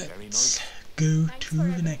 Let's go Thanks to for the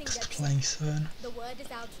everything, next Jetson. place then The word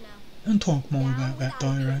is out now. and talk more Down about with that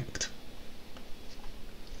Albion. direct.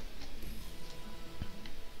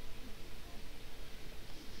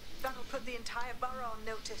 That'll put the entire borough on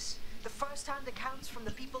notice. The first-hand accounts from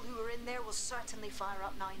the people who were in there will certainly fire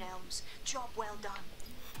up 9 Elms. Job well done.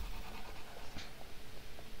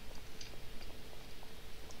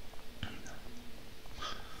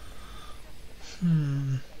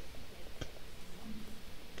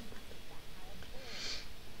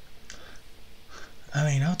 I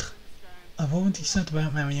mean, I've already said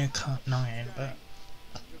about Mario Kart 9, but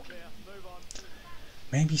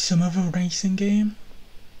maybe some other racing game?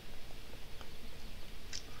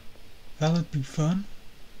 That would be fun.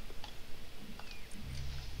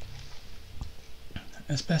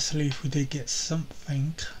 Especially if we did get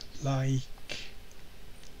something like...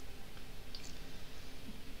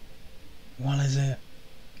 what is it?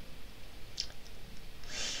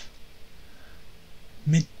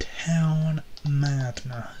 Midtown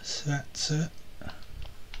Madness, that's it.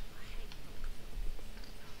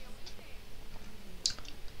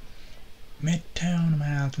 Midtown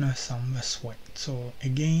Madness on the Switch, or a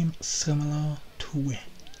game similar to it.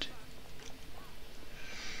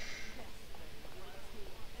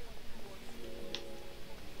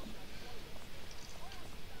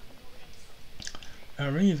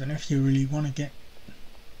 Or even if you really want to get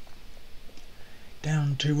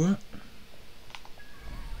down to it,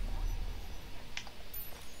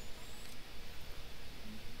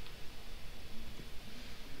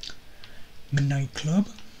 Midnight Club.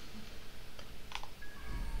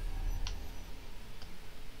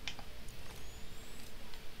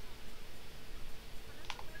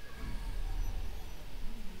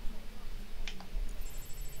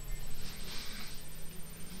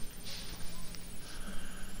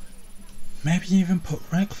 Maybe even put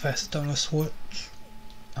Wreckfest on a Switch.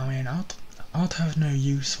 I mean, I'd have no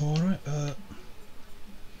use for it, but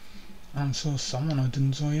I'm sure someone would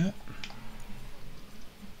enjoy it.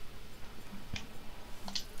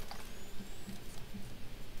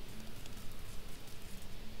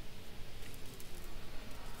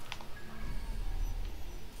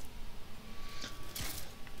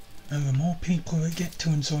 And the more people that get to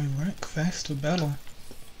enjoy Wreckfest, the better.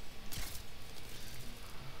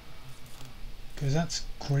 Because that's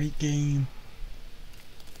a great game.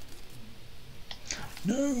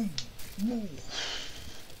 No! Whoa.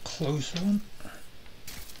 Close one.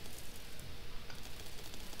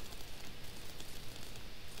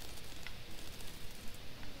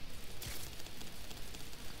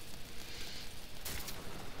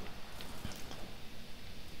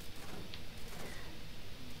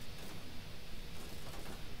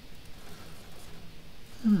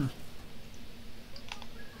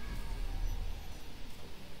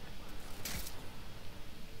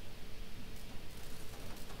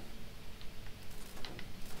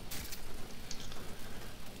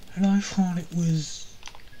 But I thought it was...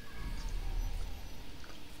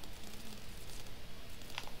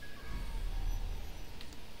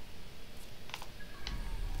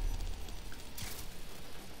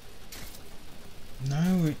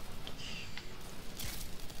 No, it...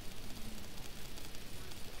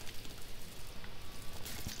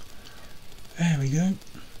 There we go.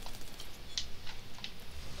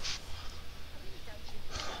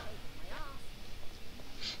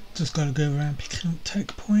 Just gotta go around picking up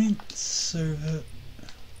tech points so that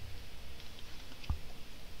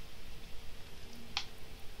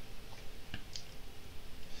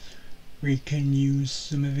we can use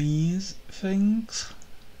some of these things.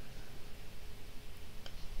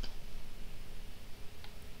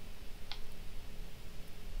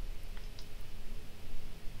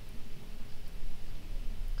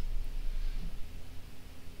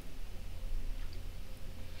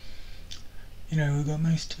 You know, we've got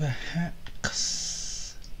most of the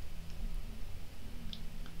hacks.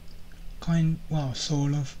 Well,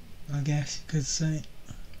 sort of, I guess you could say.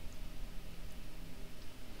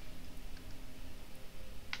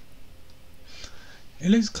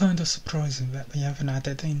 It is kind of surprising that they haven't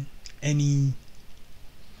added in any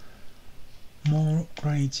more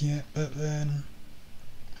upgrades yet, but then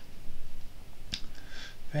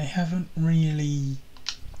they haven't really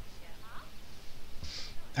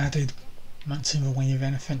added much in the way of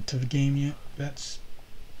anything to the game yet. That's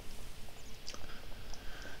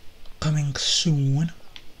coming soon.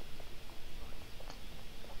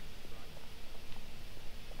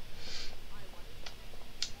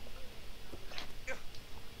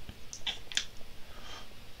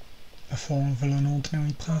 A fall of an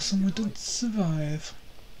ordinary person wouldn't survive.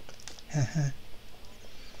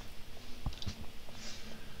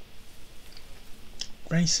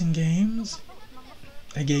 Racing games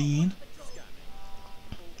again.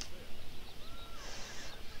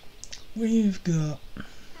 We've got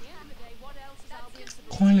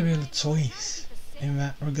quite a bit of choice in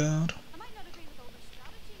that regard.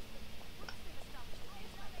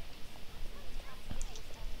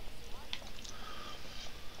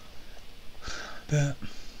 But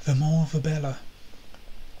the more the better,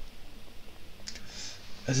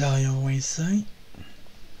 as I always say.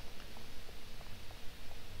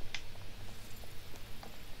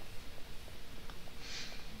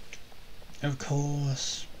 Of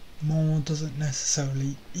course, more doesn't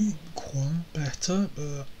necessarily equal better,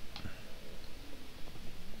 but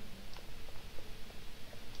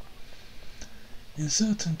in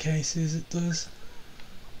certain cases it does.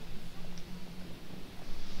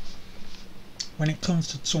 When it comes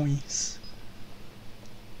to choice,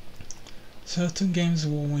 certain games are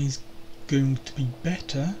always going to be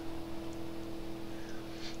better,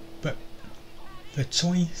 but the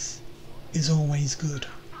choice is always good.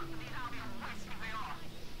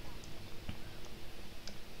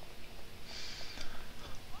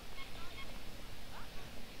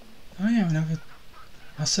 Oh yeah,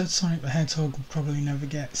 I said Sonic the Hedgehog would probably never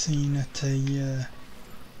get seen at a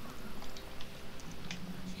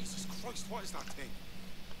Jesus Christ, what is that thing?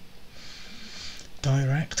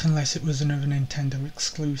 direct unless it was another Nintendo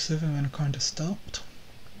exclusive, and then I kind of stopped.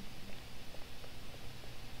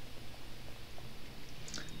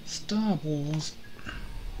 Star Wars,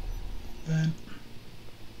 then.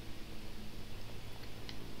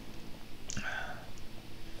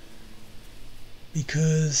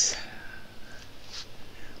 Because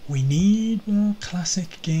we need more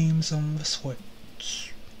classic games on the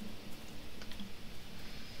Switch,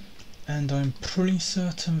 and I'm pretty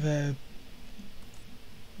certain they're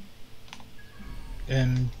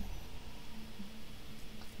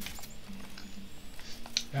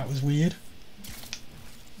that was weird.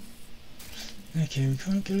 Okay, we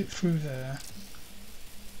can't get it through there.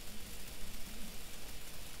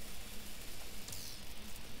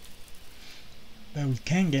 But we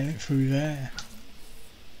can get it through there.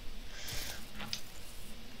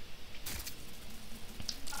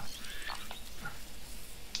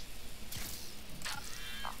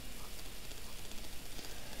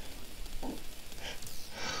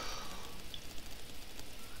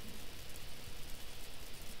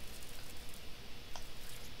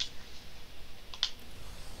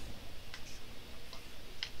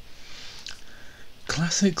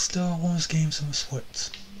 Classic Star Wars games on the Switch.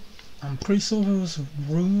 I'm pretty sure there was a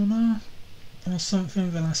rumour or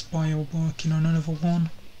something that Aspire were working on another one.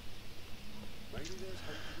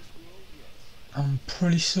 I'm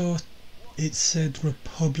pretty sure it said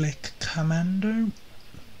Republic Commando.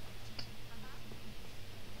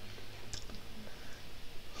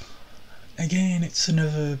 Again, it's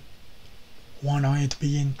another one I'd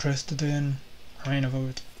be interested in. I mean, I've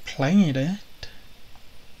already played it,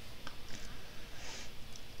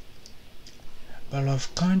 Well,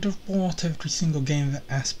 I've kind of bought every single game that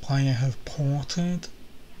Aspire have ported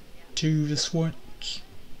to the Switch.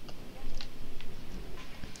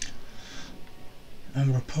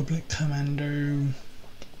 And Republic Commando.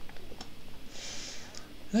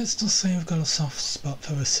 Let's just say I've got a soft spot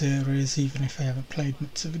for the series, even if I haven't played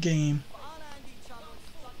much of the game.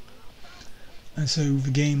 And so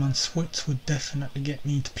the game on Switch would definitely get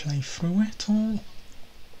me to play through it all.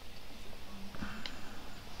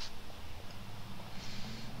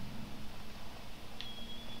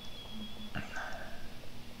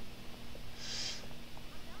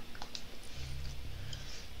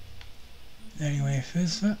 Anyway, if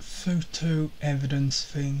there's that photo evidence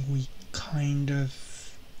thing, we kind of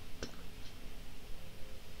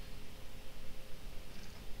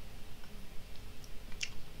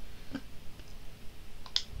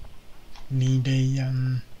need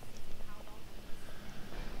a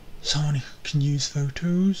someone who can use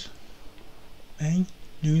photos, eh?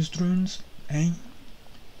 News drones, eh?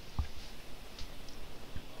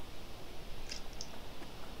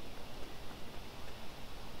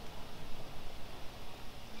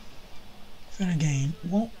 Then again,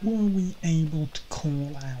 what were we able to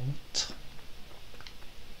call out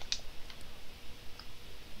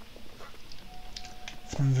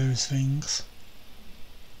from those things?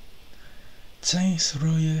 Chase,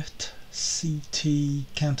 riot, CT,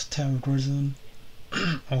 counter-terrorism,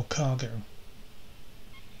 or cargo?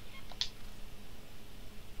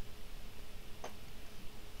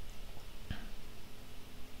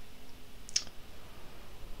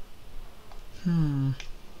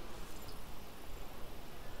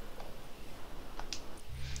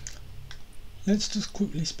 Let's just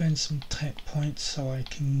quickly spend some tech points so I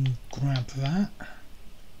can grab that.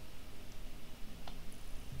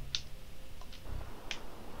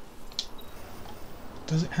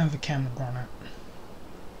 Does it have a camera on it?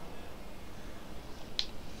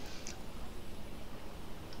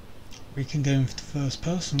 We can go into the first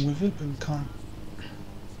person with it, but we can't.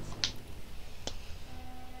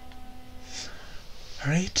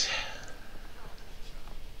 Right.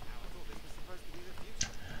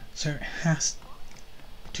 So it has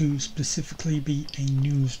to specifically be a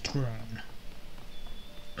news drone.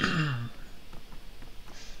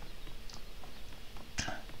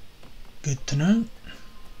 Good to know.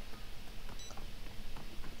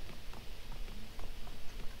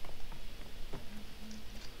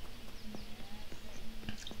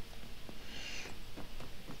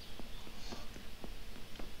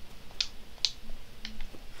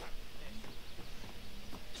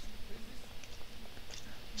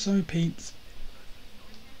 So peeps,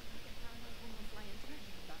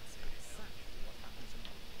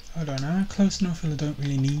 I don't know, close enough that I don't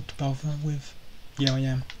really need to bother with. Yeah, I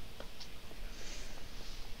am.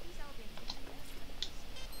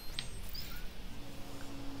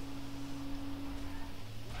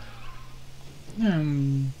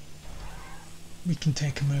 We can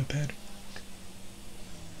take a moped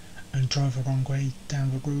and drive the wrong way down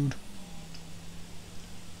the road.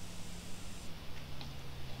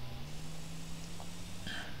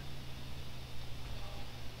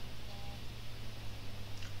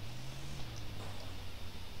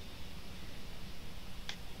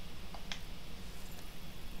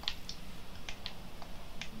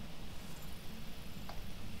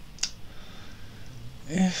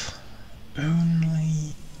 If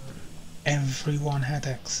only everyone had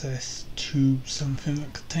access to something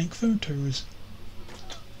that could take photos.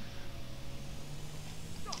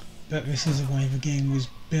 But this is the way the game was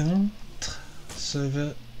built, so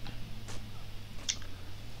that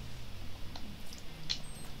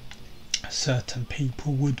certain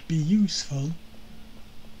people would be useful.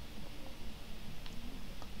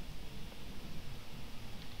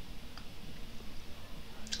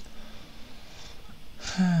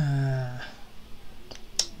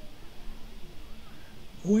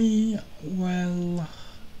 Well,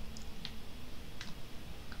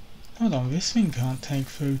 hold on, this thing can't take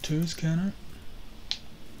photos, can it?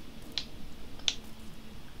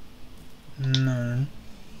 No.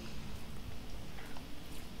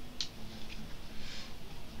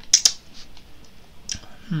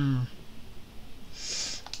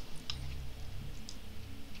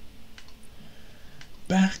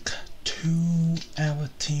 Back to our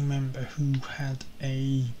team member who had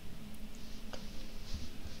a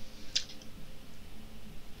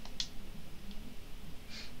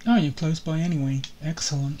oh, you're close by anyway.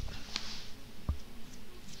 Excellent.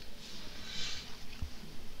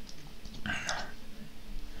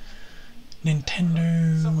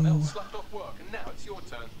 Nintendo. Someone else slapped off work and now it's your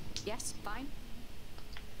turn. Yes, fine.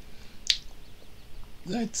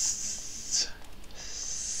 Let's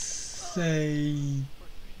say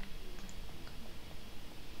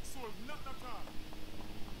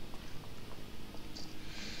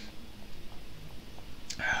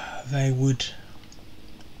they would.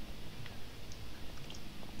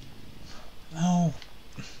 Oh,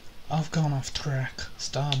 I've gone off track.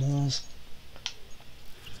 Star Wars.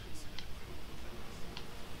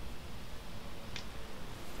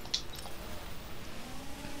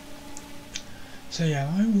 So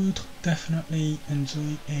yeah, I would definitely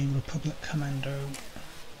enjoy a Republic Commando.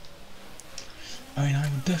 I mean, I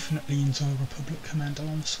would definitely enjoy Republic Commando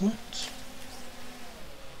on Switch.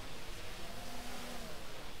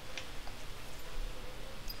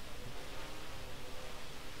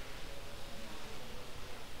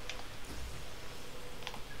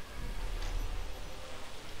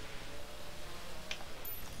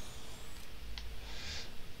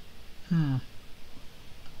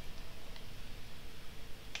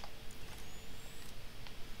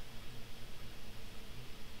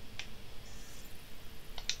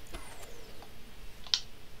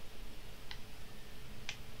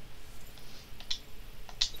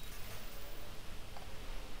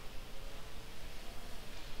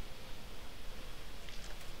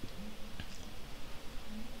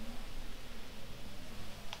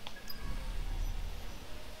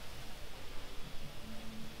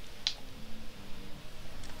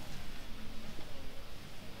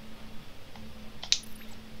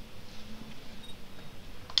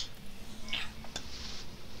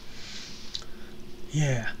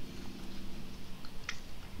 Yeah.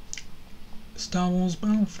 Star Wars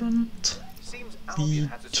Battlefront. Seems The Albion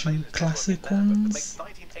has a two surveillance classic network in Lambert ones. that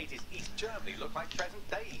makes 1980s East Germany look like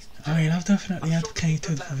present-day East I mean, I've definitely I'm sure the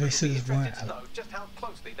people advocated of for Lambert this will be as well. interested to know just how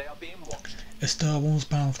closely they are being watched. A Star Wars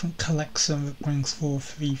Battlefront collection that brings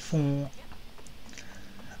forth the 4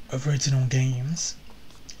 original games,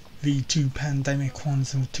 the 2 Pandemic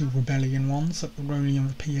ones and the 2 Rebellion ones that were only on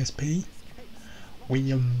the PSP. We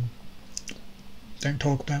don't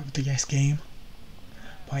talk about the DS game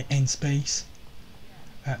by N-Space.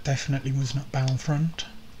 That definitely was not Battlefront.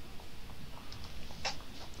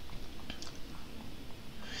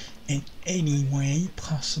 In any way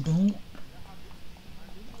possible.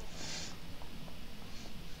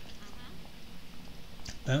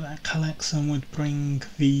 But that collection would bring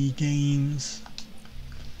the games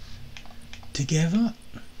together.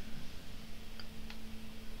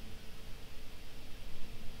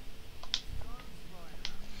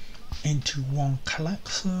 Into one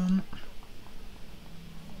collection.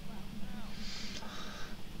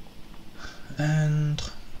 And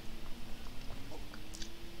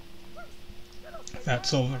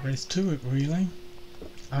that's all there is to it, really.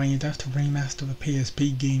 I mean, you'd have to remaster the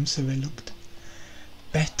PSP games so they looked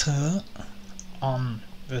better on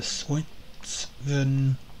the Switch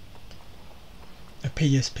than a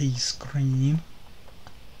PSP screen.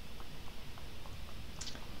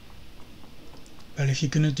 But if you're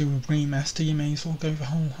gonna do a remaster, you may as well go the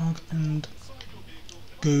whole hog and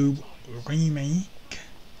go remake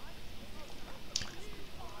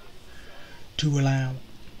to allow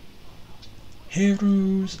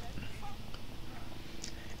heroes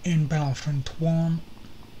in Battlefront 1,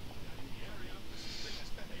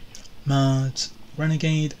 merge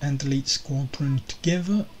Renegade and Elite Squadron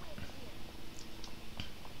together,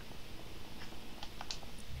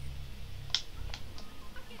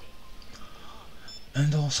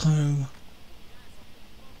 and also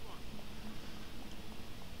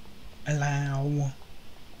allow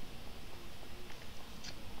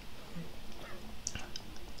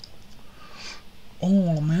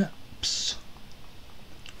all maps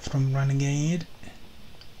from Renegade,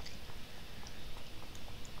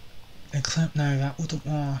 except no, that wouldn't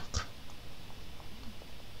work.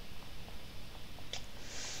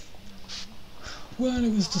 Well,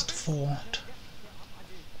 it was just a thought.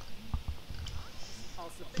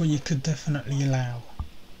 But you could definitely allow,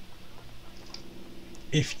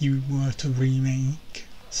 if you were to remake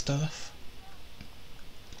stuff.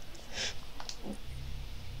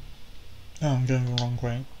 Oh, I'm going the wrong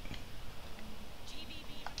way.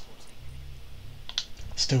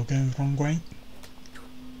 Still going the wrong way.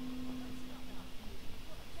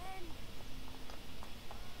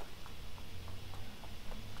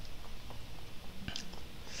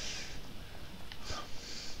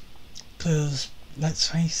 Because, let's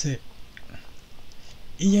face it,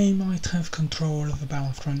 EA might have control of the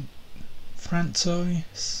Battlefront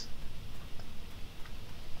franchise,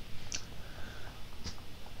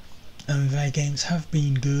 and their games have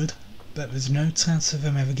been good, but there's no chance of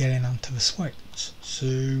them ever getting onto the Switch,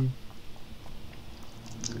 so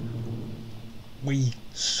we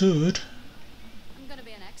should I'm gonna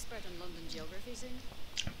be an expert in London geography soon.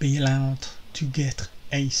 be allowed to get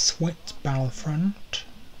a sweat battlefront,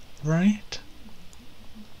 right?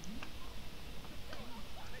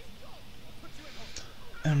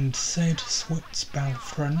 And said sweat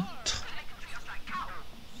battlefront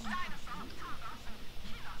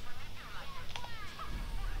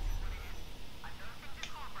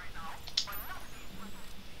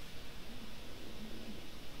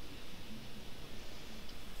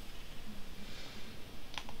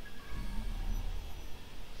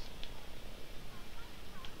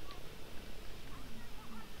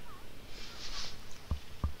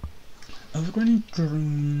are there any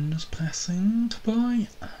drones passing by?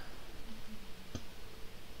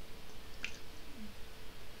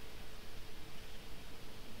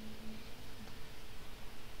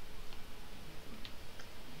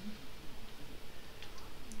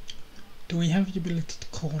 Do we have the ability to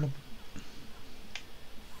call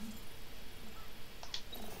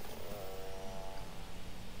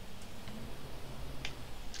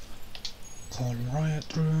riot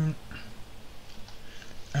drone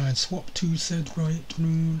and then swap to said riot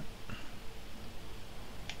drone?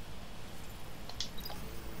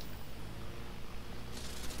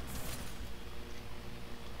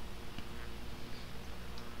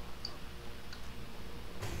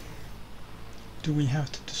 Do we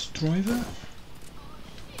have to destroy that?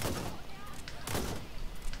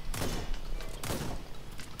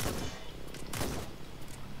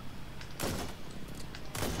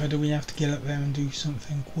 Or do we have to get up there and do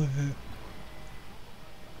something with it?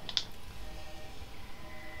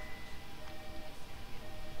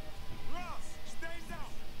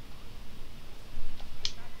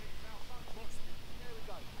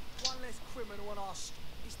 One less criminal on our street.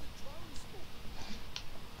 It's the drone's fault.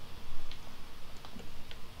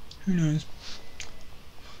 Who knows?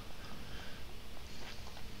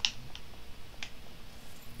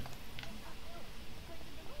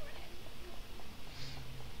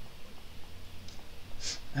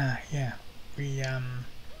 Yeah, we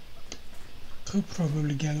could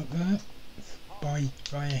probably get up there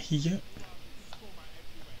via here.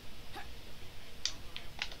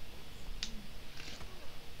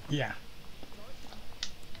 Yeah.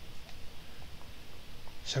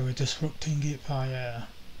 So we're disrupting it via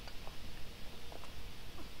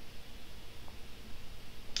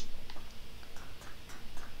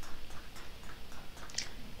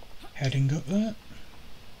heading up there.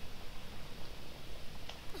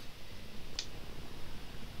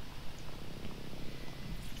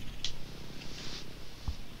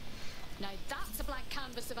 Now that's a black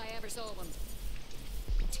canvas if I ever saw one.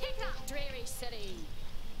 Take that, dreary city!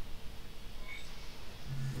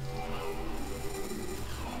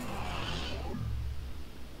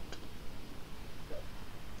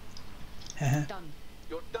 Done.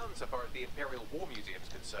 You're done so far as the Imperial War Museum is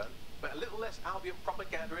concerned, but a little less Albion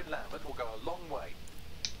propaganda in Lambert will go a long way.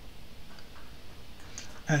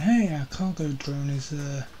 And hey, our cargo drone is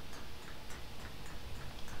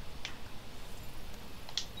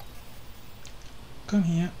come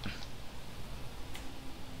here.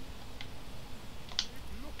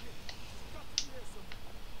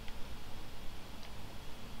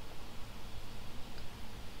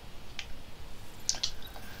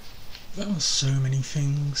 There are so many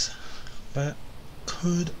things that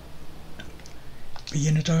could be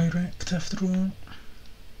in a direct after all.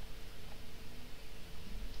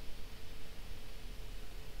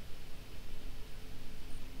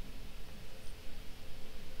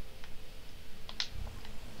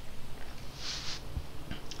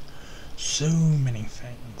 So many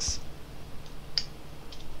things.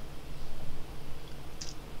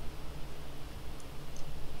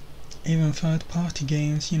 Even third-party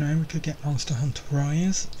games, you know, we could get Monster Hunter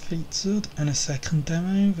Rise featured in a second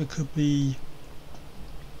demo. There could be,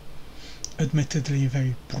 admittedly, a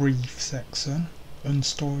very brief section on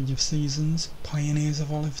Story of Seasons, Pioneers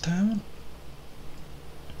of Olive Town.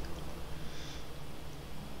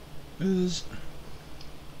 There's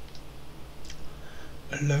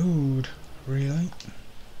a load, really.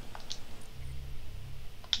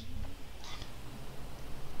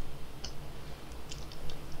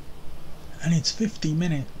 And it's 50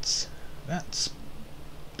 minutes. That's,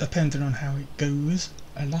 depending on how it goes,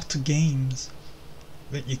 a lot of games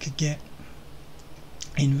that you could get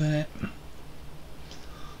in there.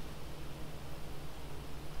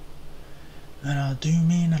 And I do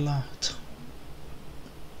mean a lot.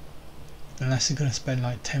 Unless you're going to spend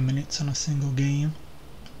like 10 minutes on a single game.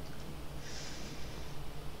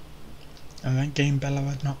 And that game better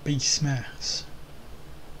would not be Smash.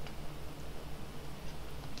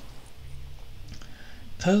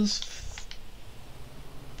 Because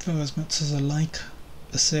for as much as I like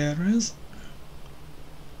the series,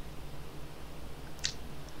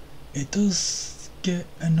 It does get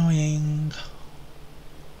annoying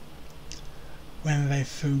when they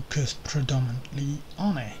focus predominantly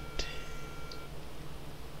on it.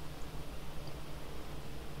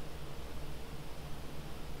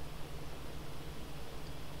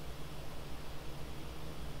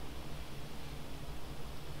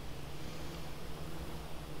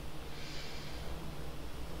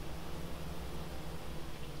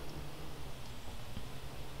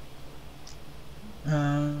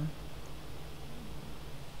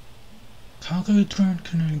 Cargo drone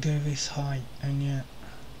can only go this high, and yet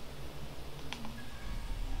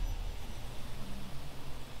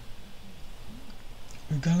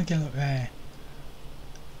we've got to get up there.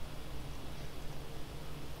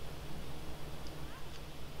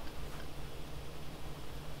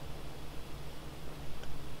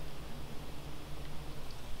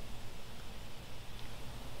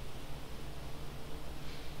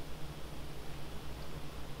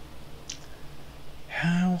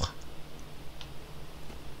 How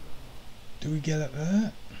do we get up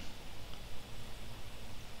there?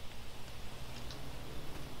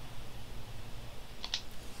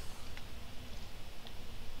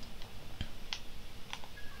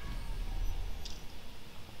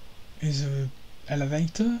 Is there an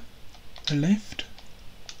elevator? A lift?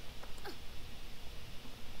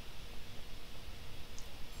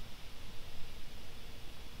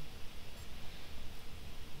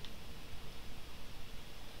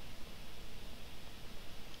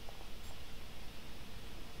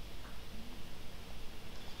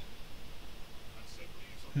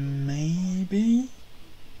 Maybe?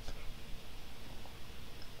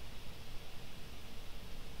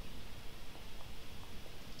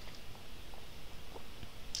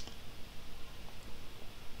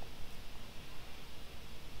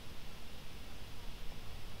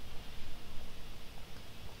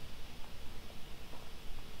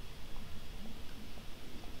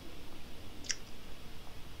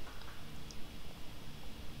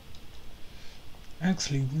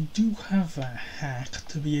 Actually, we do have a hack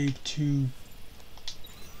to be able to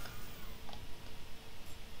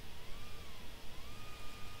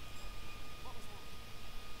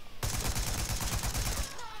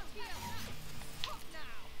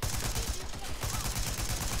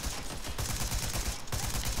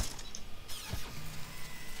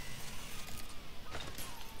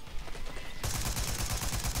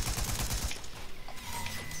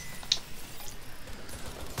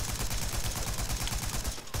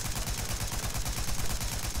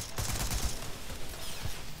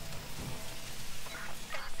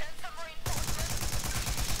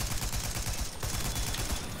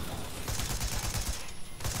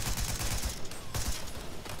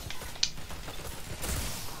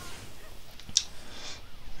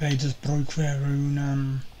They just broke their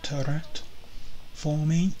own turret for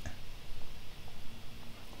me,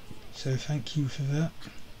 so thank you for that.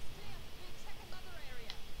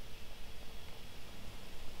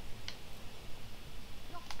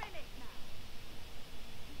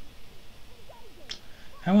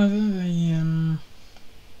 However, they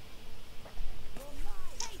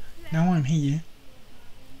now I'm here.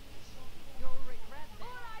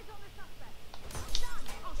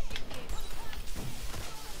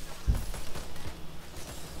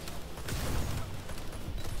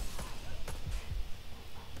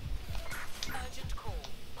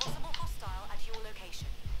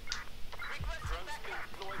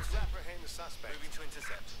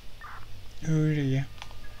 Oh dear.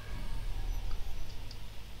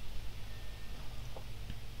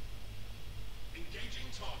 Engaging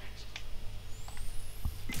target.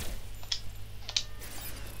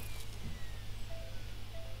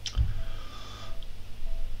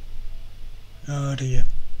 Oh dear.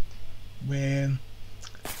 We're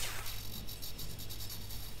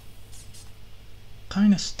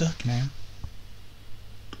kind of stuck now.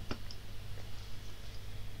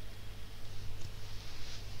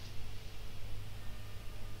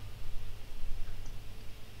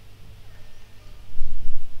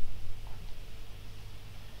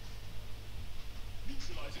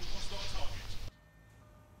 Neutralizing hostile target.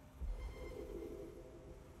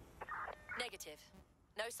 Negative.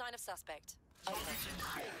 No sign of suspect. Over.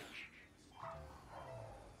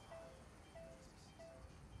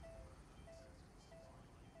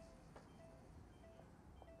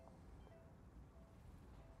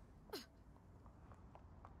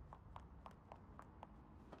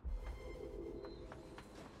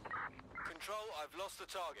 Control, I've lost the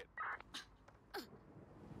target.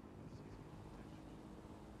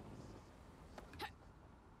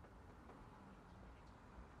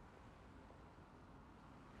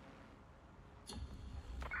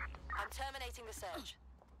 I'm terminating the search.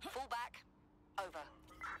 Fall back. Over.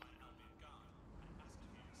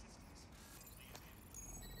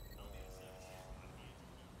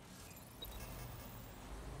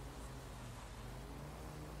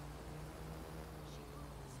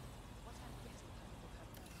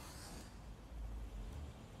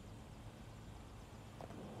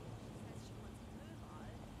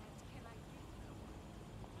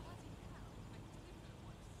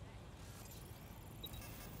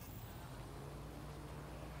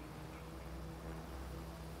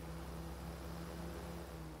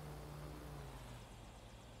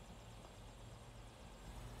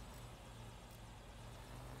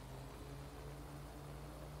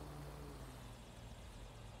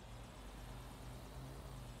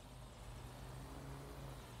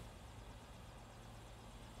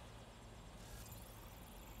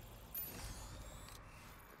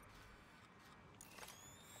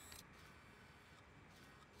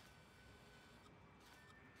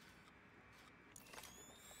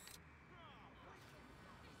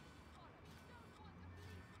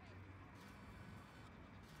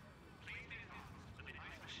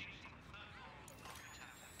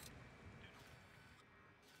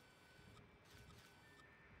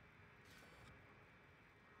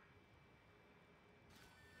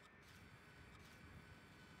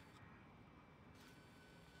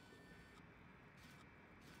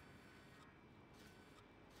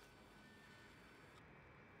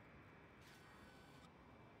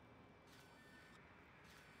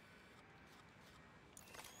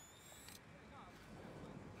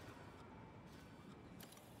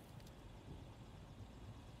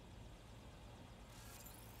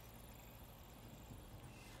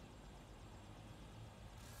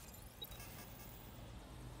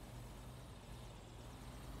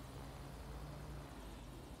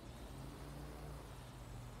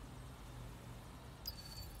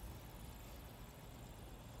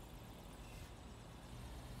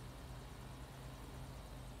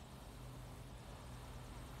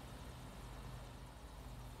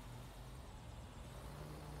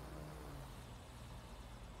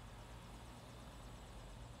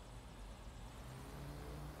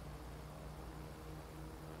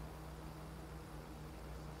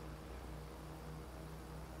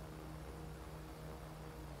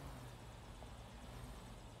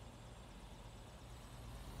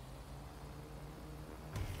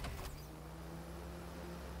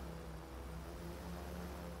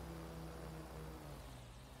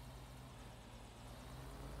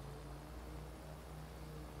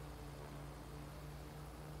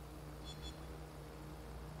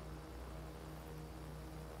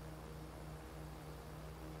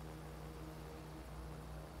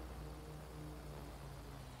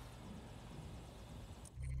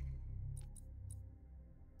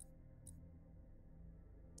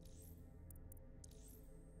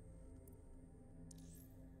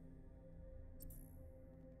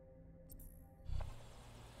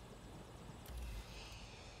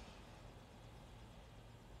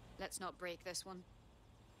 Let's not break this one.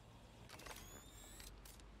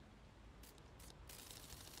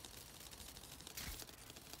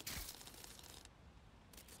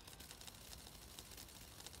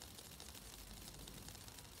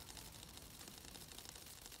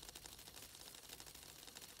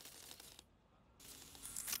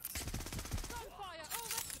 Gunfire! Oh,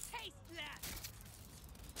 let's taste that!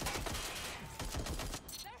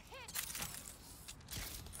 They're hit!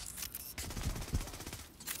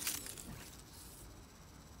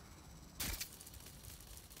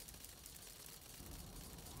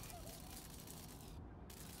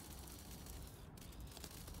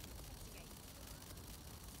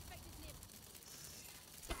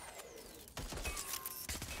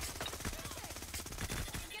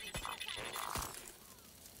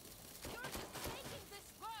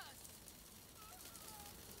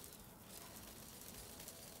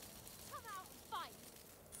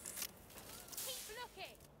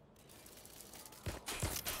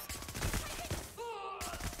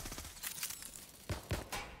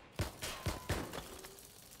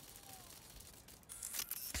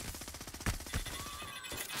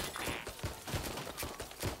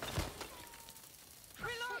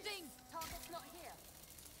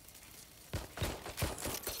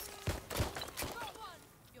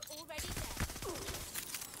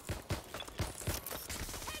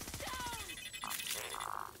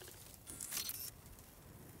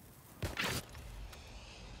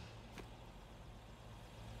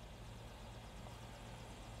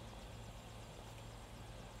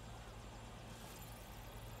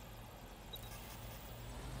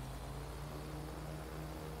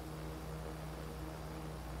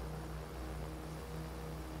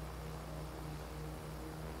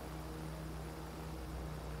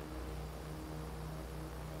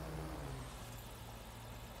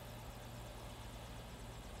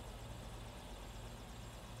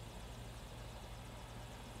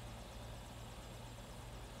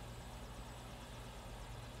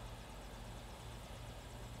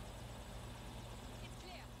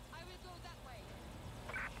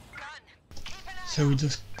 So we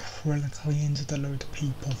just critically injured a load of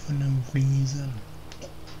people for no reason.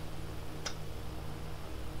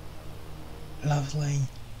 Lovely.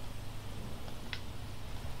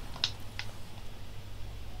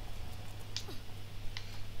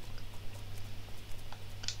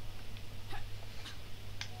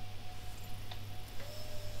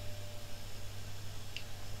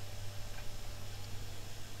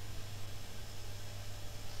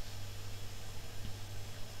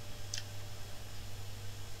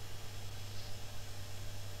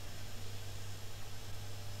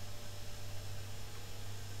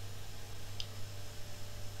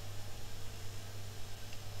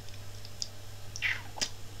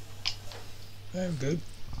 Very good.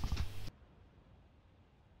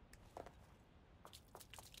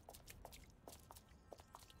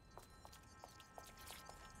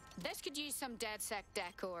 This could use some DedSec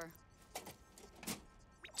decor.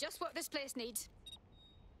 Just what this place needs.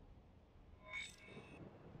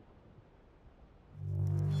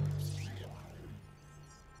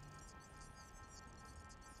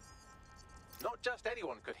 Not just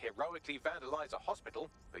anyone could heroically vandalize a hospital,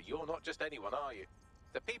 but you're not just anyone, are you?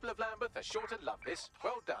 The people of Lambeth are sure to love this.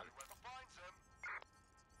 Well done.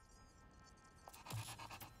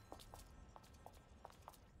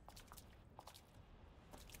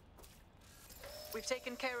 We've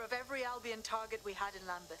taken care of every Albion target we had in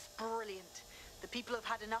Lambeth. Brilliant. The people have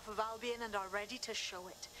had enough of Albion and are ready to show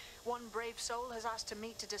it. One brave soul has asked to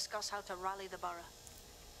meet to discuss how to rally the borough.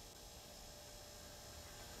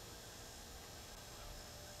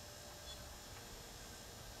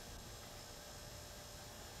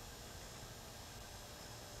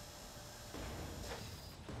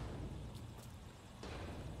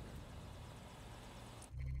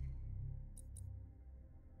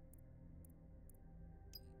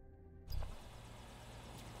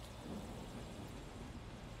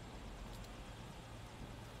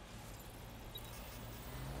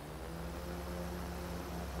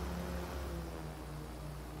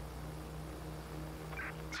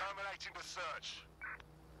 Terminating the search.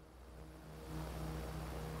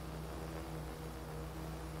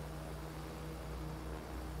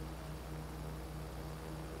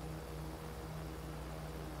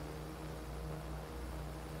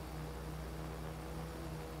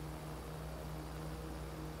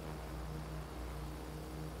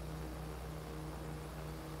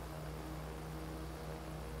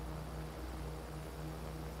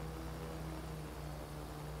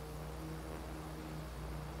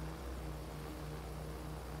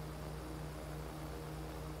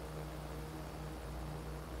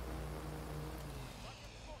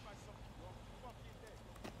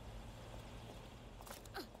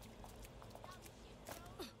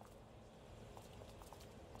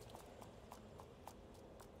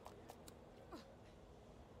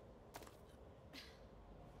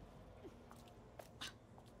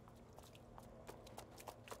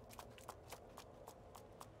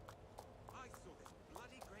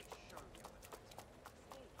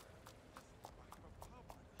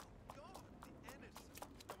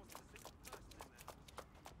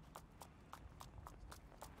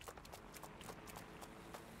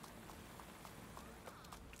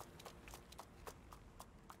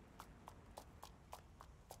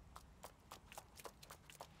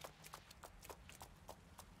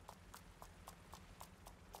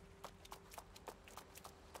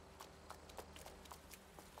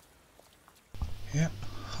 Yep,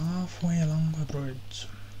 halfway along the bridge.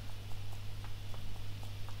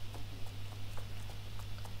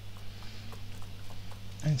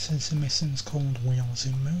 And since the mission's called Wheels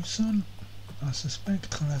in Motion, I suspect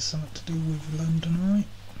it has something to do with Londonite.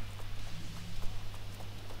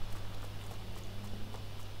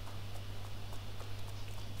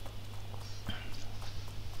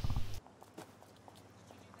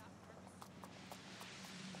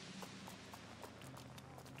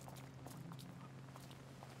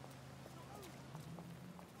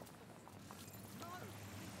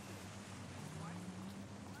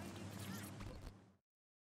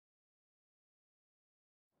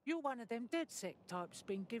 You're one of them DedSec types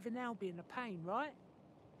been giving Albion a pain, right?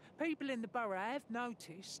 People in the borough have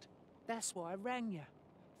noticed. That's why I rang you.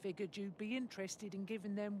 Figured you'd be interested in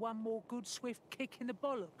giving them one more good swift kick in the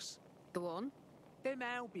bollocks. Go on. Them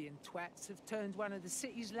Albion twats have turned one of the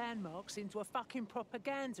city's landmarks into a fucking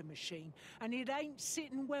propaganda machine, and it ain't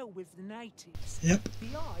sitting well with the natives. Yep.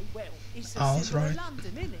 The eye, well, it's a That's symbol right. of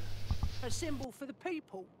London, isn't it? A symbol for the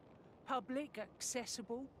people. Public,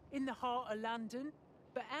 accessible, in the heart of London.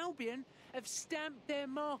 But Albion have stamped their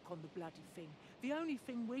mark on the bloody thing. The only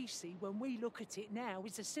thing we see when we look at it now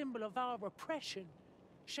is a symbol of our oppression.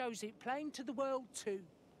 Shows it plain to the world too.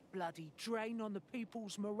 bloody drain on the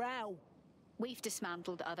people's morale. We've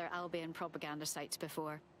dismantled other Albion propaganda sites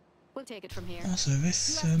before. We'll take it from here. Also,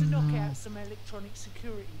 this You have to knock out some electronic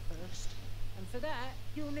security first. And for that,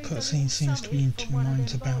 you'll need cutscene seems to be in two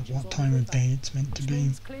minds about what time of day it's meant to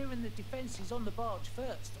be. Clearing the defences on the barge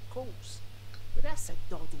first, of course. But that's a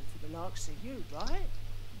doddle for the likes of you, right?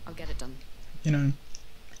 I'll get it done. You know.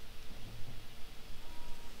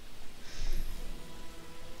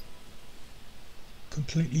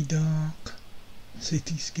 Completely dark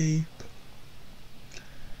cityscape,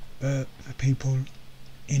 but the people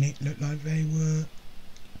in it look like they were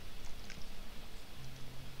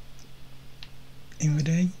in the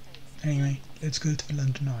day. Anyway, let's go to the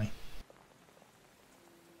London Eye.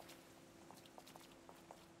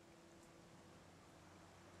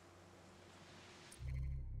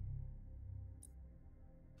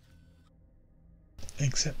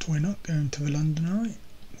 Except we're not going to the London Eye,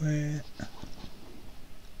 we're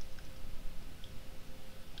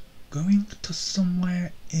going to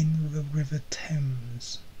somewhere in the River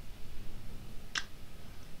Thames.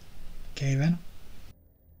 Okay then.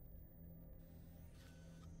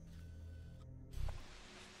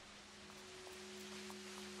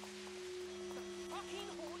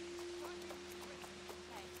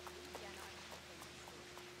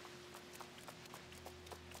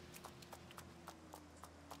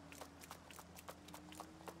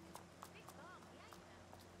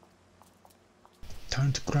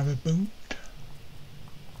 Time to grab a boat.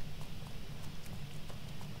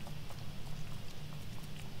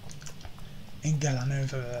 And get on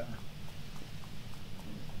over there.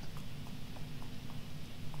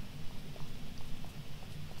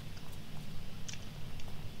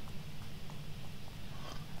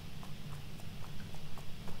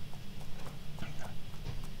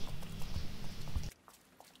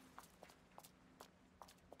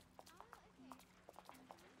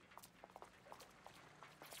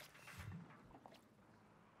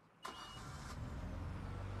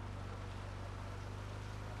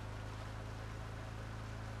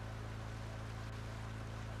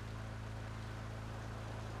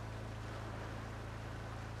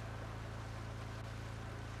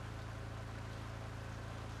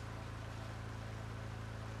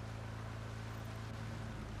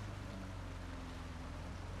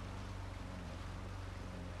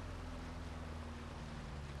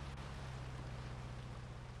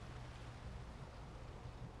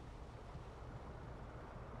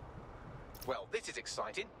 Well, this is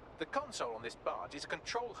exciting. The console on this barge is a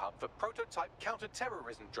control hub for prototype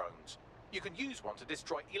counter-terrorism drones. You can use one to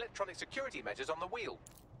destroy electronic security measures on the wheel.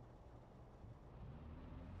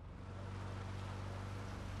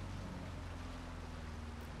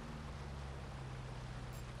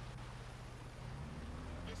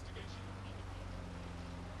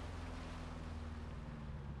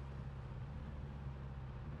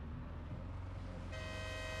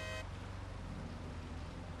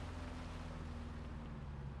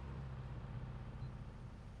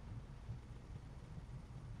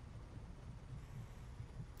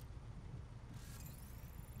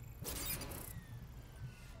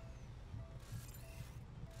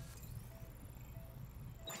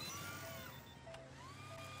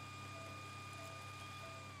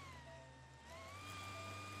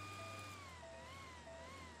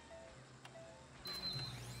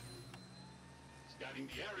 Scanning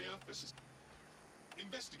the area for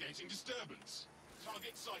investigating disturbance.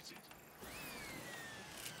 Target sighted.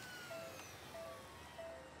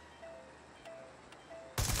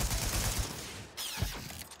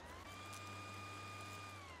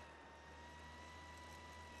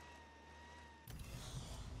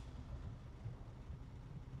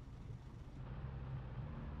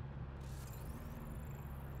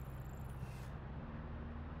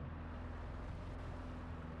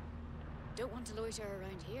 Don't want to loiter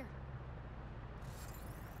around here.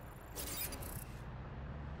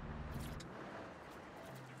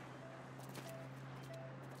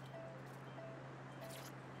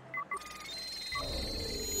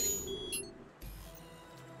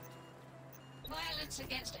 Violence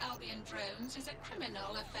against Albion drones is a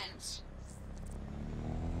criminal offence.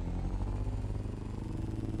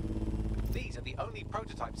 These are the only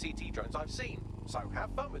prototype CT drones I've seen, so have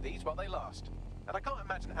fun with these while they last. And I can't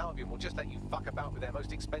imagine Albion will just let you fuck about with their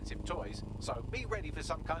most expensive toys, so be ready for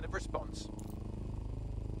some kind of response.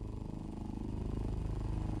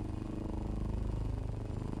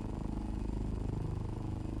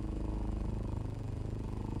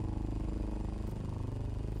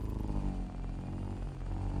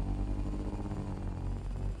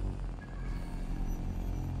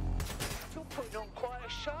 You're putting on quite a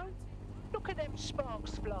show. Look at them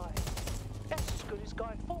sparks fly. That's as good as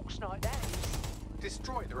Guy Fawkes night, that is.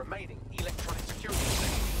 Destroy the remaining electronic security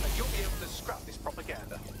systems, and you'll be able to scrap this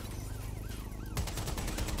propaganda.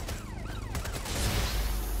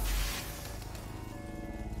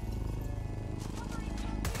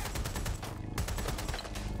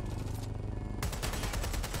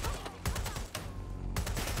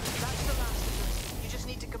 That's the last of them. You just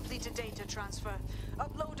need to complete a data transfer.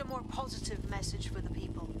 Upload a more positive message for the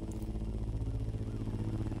people.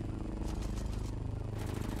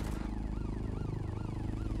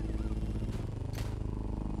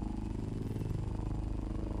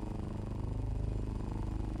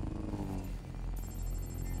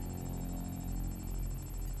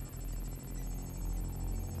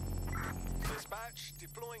 Dispatch,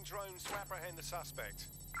 deploying drones to apprehend the suspect.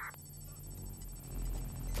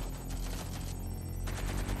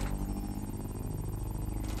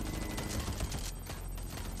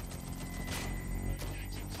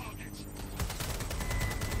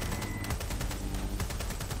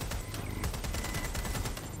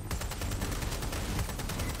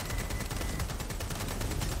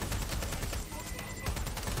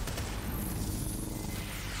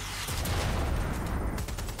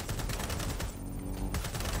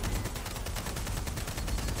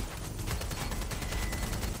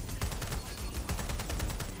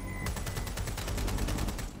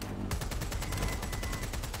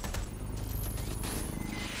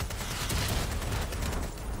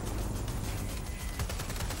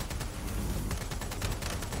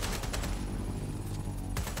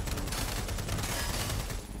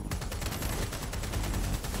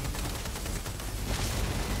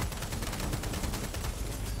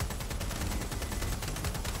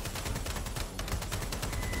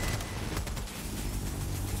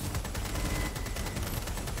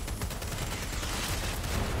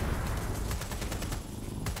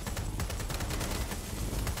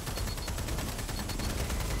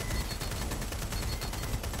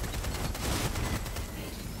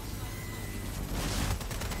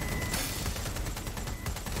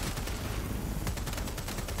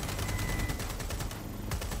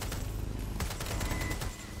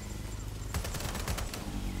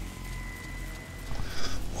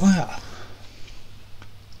 Well,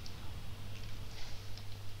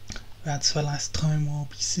 that's the last time we'll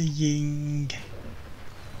be seeing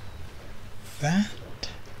that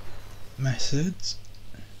message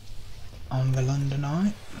on the London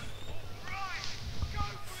Eye.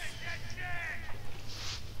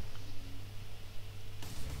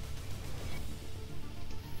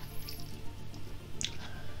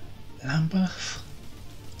 Lambeth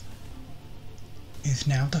is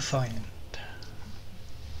now defiant.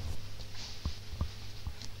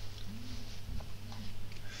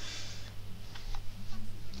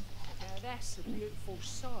 That's a beautiful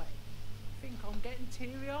sight. I think I'm getting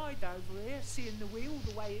teary-eyed over here, seeing the wheel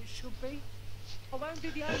the way it should be. I won't be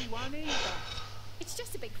the only one either. It's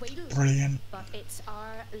just a big wheel. Brilliant. But it's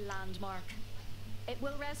our landmark. It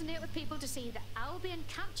will resonate with people to see that Albion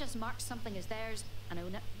can't just mark something as theirs and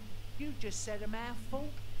own it. You just said a mouthful,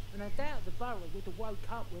 and I doubt the borough would have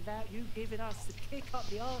woke up without you giving us the kick up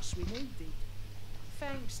the arse we needed.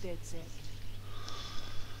 Thanks, DedSec.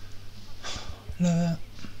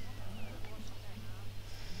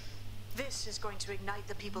 This is going to ignite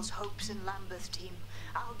the people's hopes in Lambeth, team.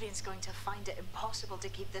 Albion's going to find it impossible to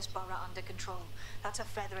keep this borough under control. That's a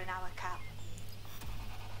feather in our cap.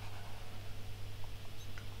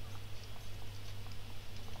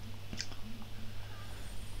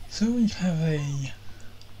 So we have a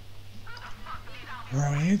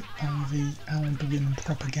raid on the Albion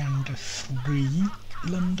Propaganda 3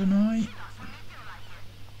 London Eye.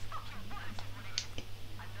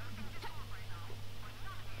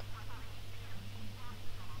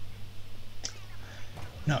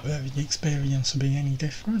 Not that the experience will be any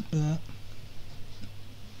different, but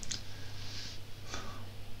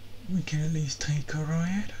we can at least take a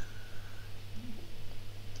ride.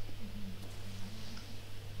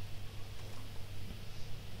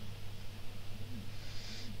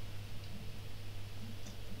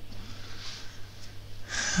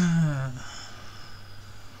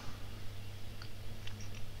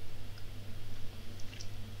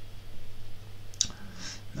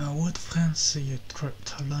 I would fancy a trip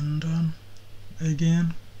to London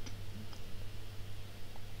again.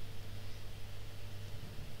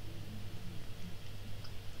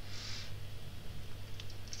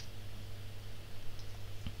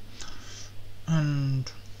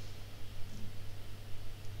 And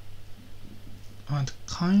I'd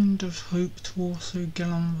kind of hope to also get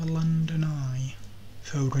on the London Eye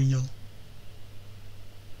for real.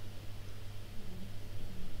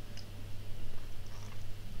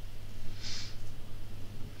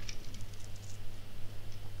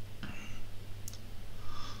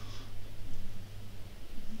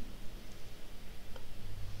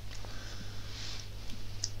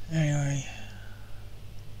 Anyway,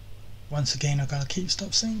 once again I gotta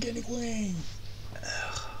stop saying getting away.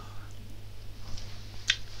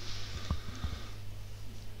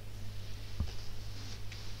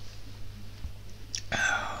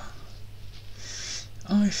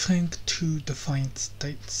 I think 2 defined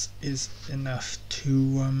states is enough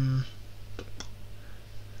to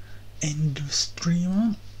end the stream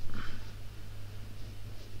on.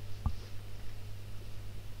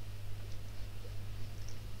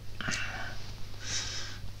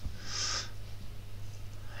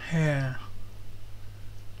 Here.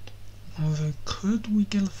 Although, could we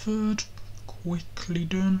get a third quickly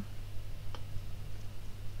done?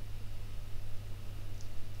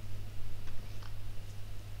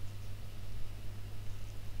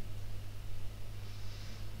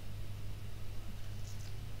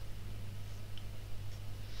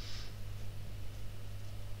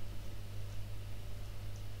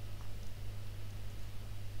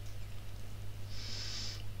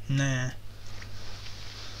 Nah.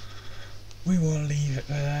 We will leave it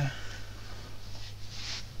there.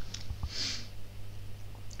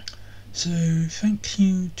 So thank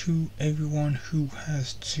you to everyone who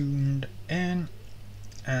has tuned in,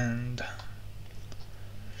 and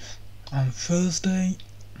on Thursday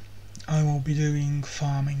I will be doing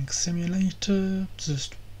Farming Simulator,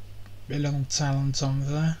 just a little challenge on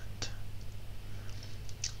that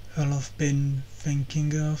I've been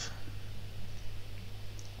thinking of.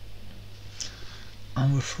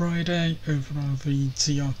 On the Friday, over on the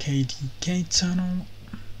GRKDK channel,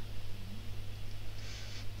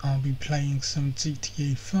 I'll be playing some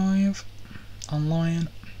GTA 5 online,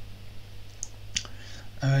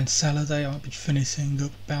 and then Saturday I'll be finishing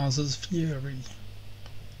up Bowser's Fury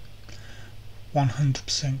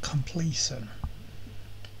 100% completion.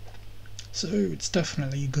 So it's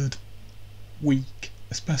definitely a good week,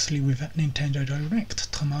 especially with that Nintendo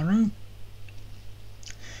Direct tomorrow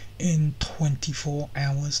in 24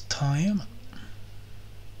 hours time.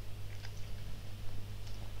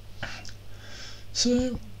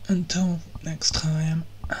 So until next time,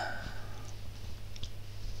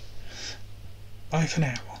 bye for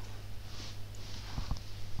now.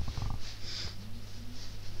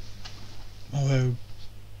 Although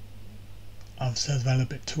I've said that a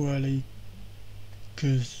bit too early,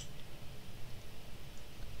 because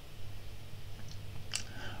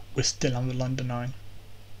we're still on the London Line.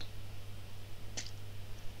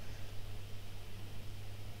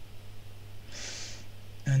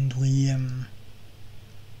 And we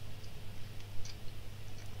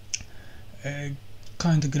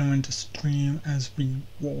kind of going to stream as we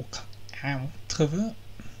walk out of it.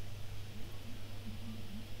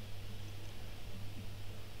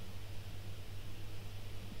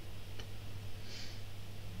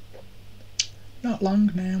 Not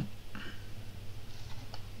long now.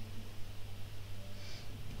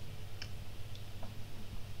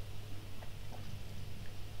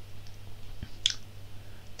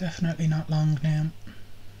 Definitely not long now.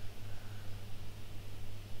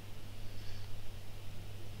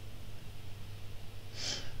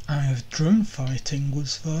 Drone fighting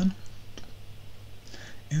was fun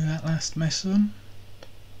in that last mission.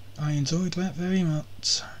 I enjoyed that very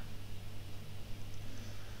much.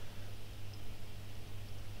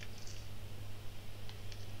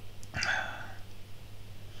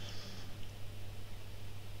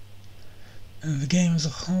 The game as a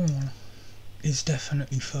whole is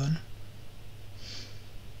definitely fun.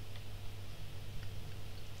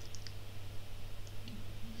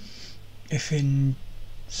 If in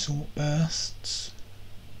short bursts.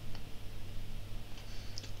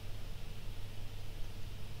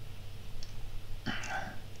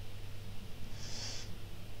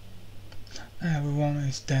 We're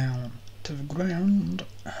almost down to the ground.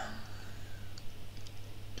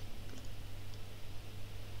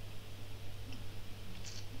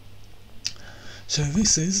 So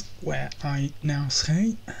this is where I now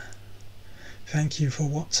say thank you for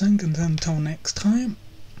watching, and until next time,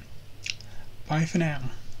 bye for now.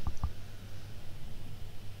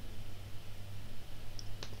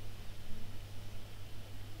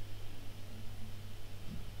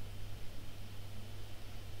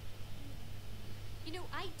 You know,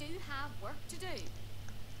 I do have work to do.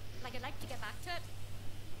 Like, I'd like to get back to it.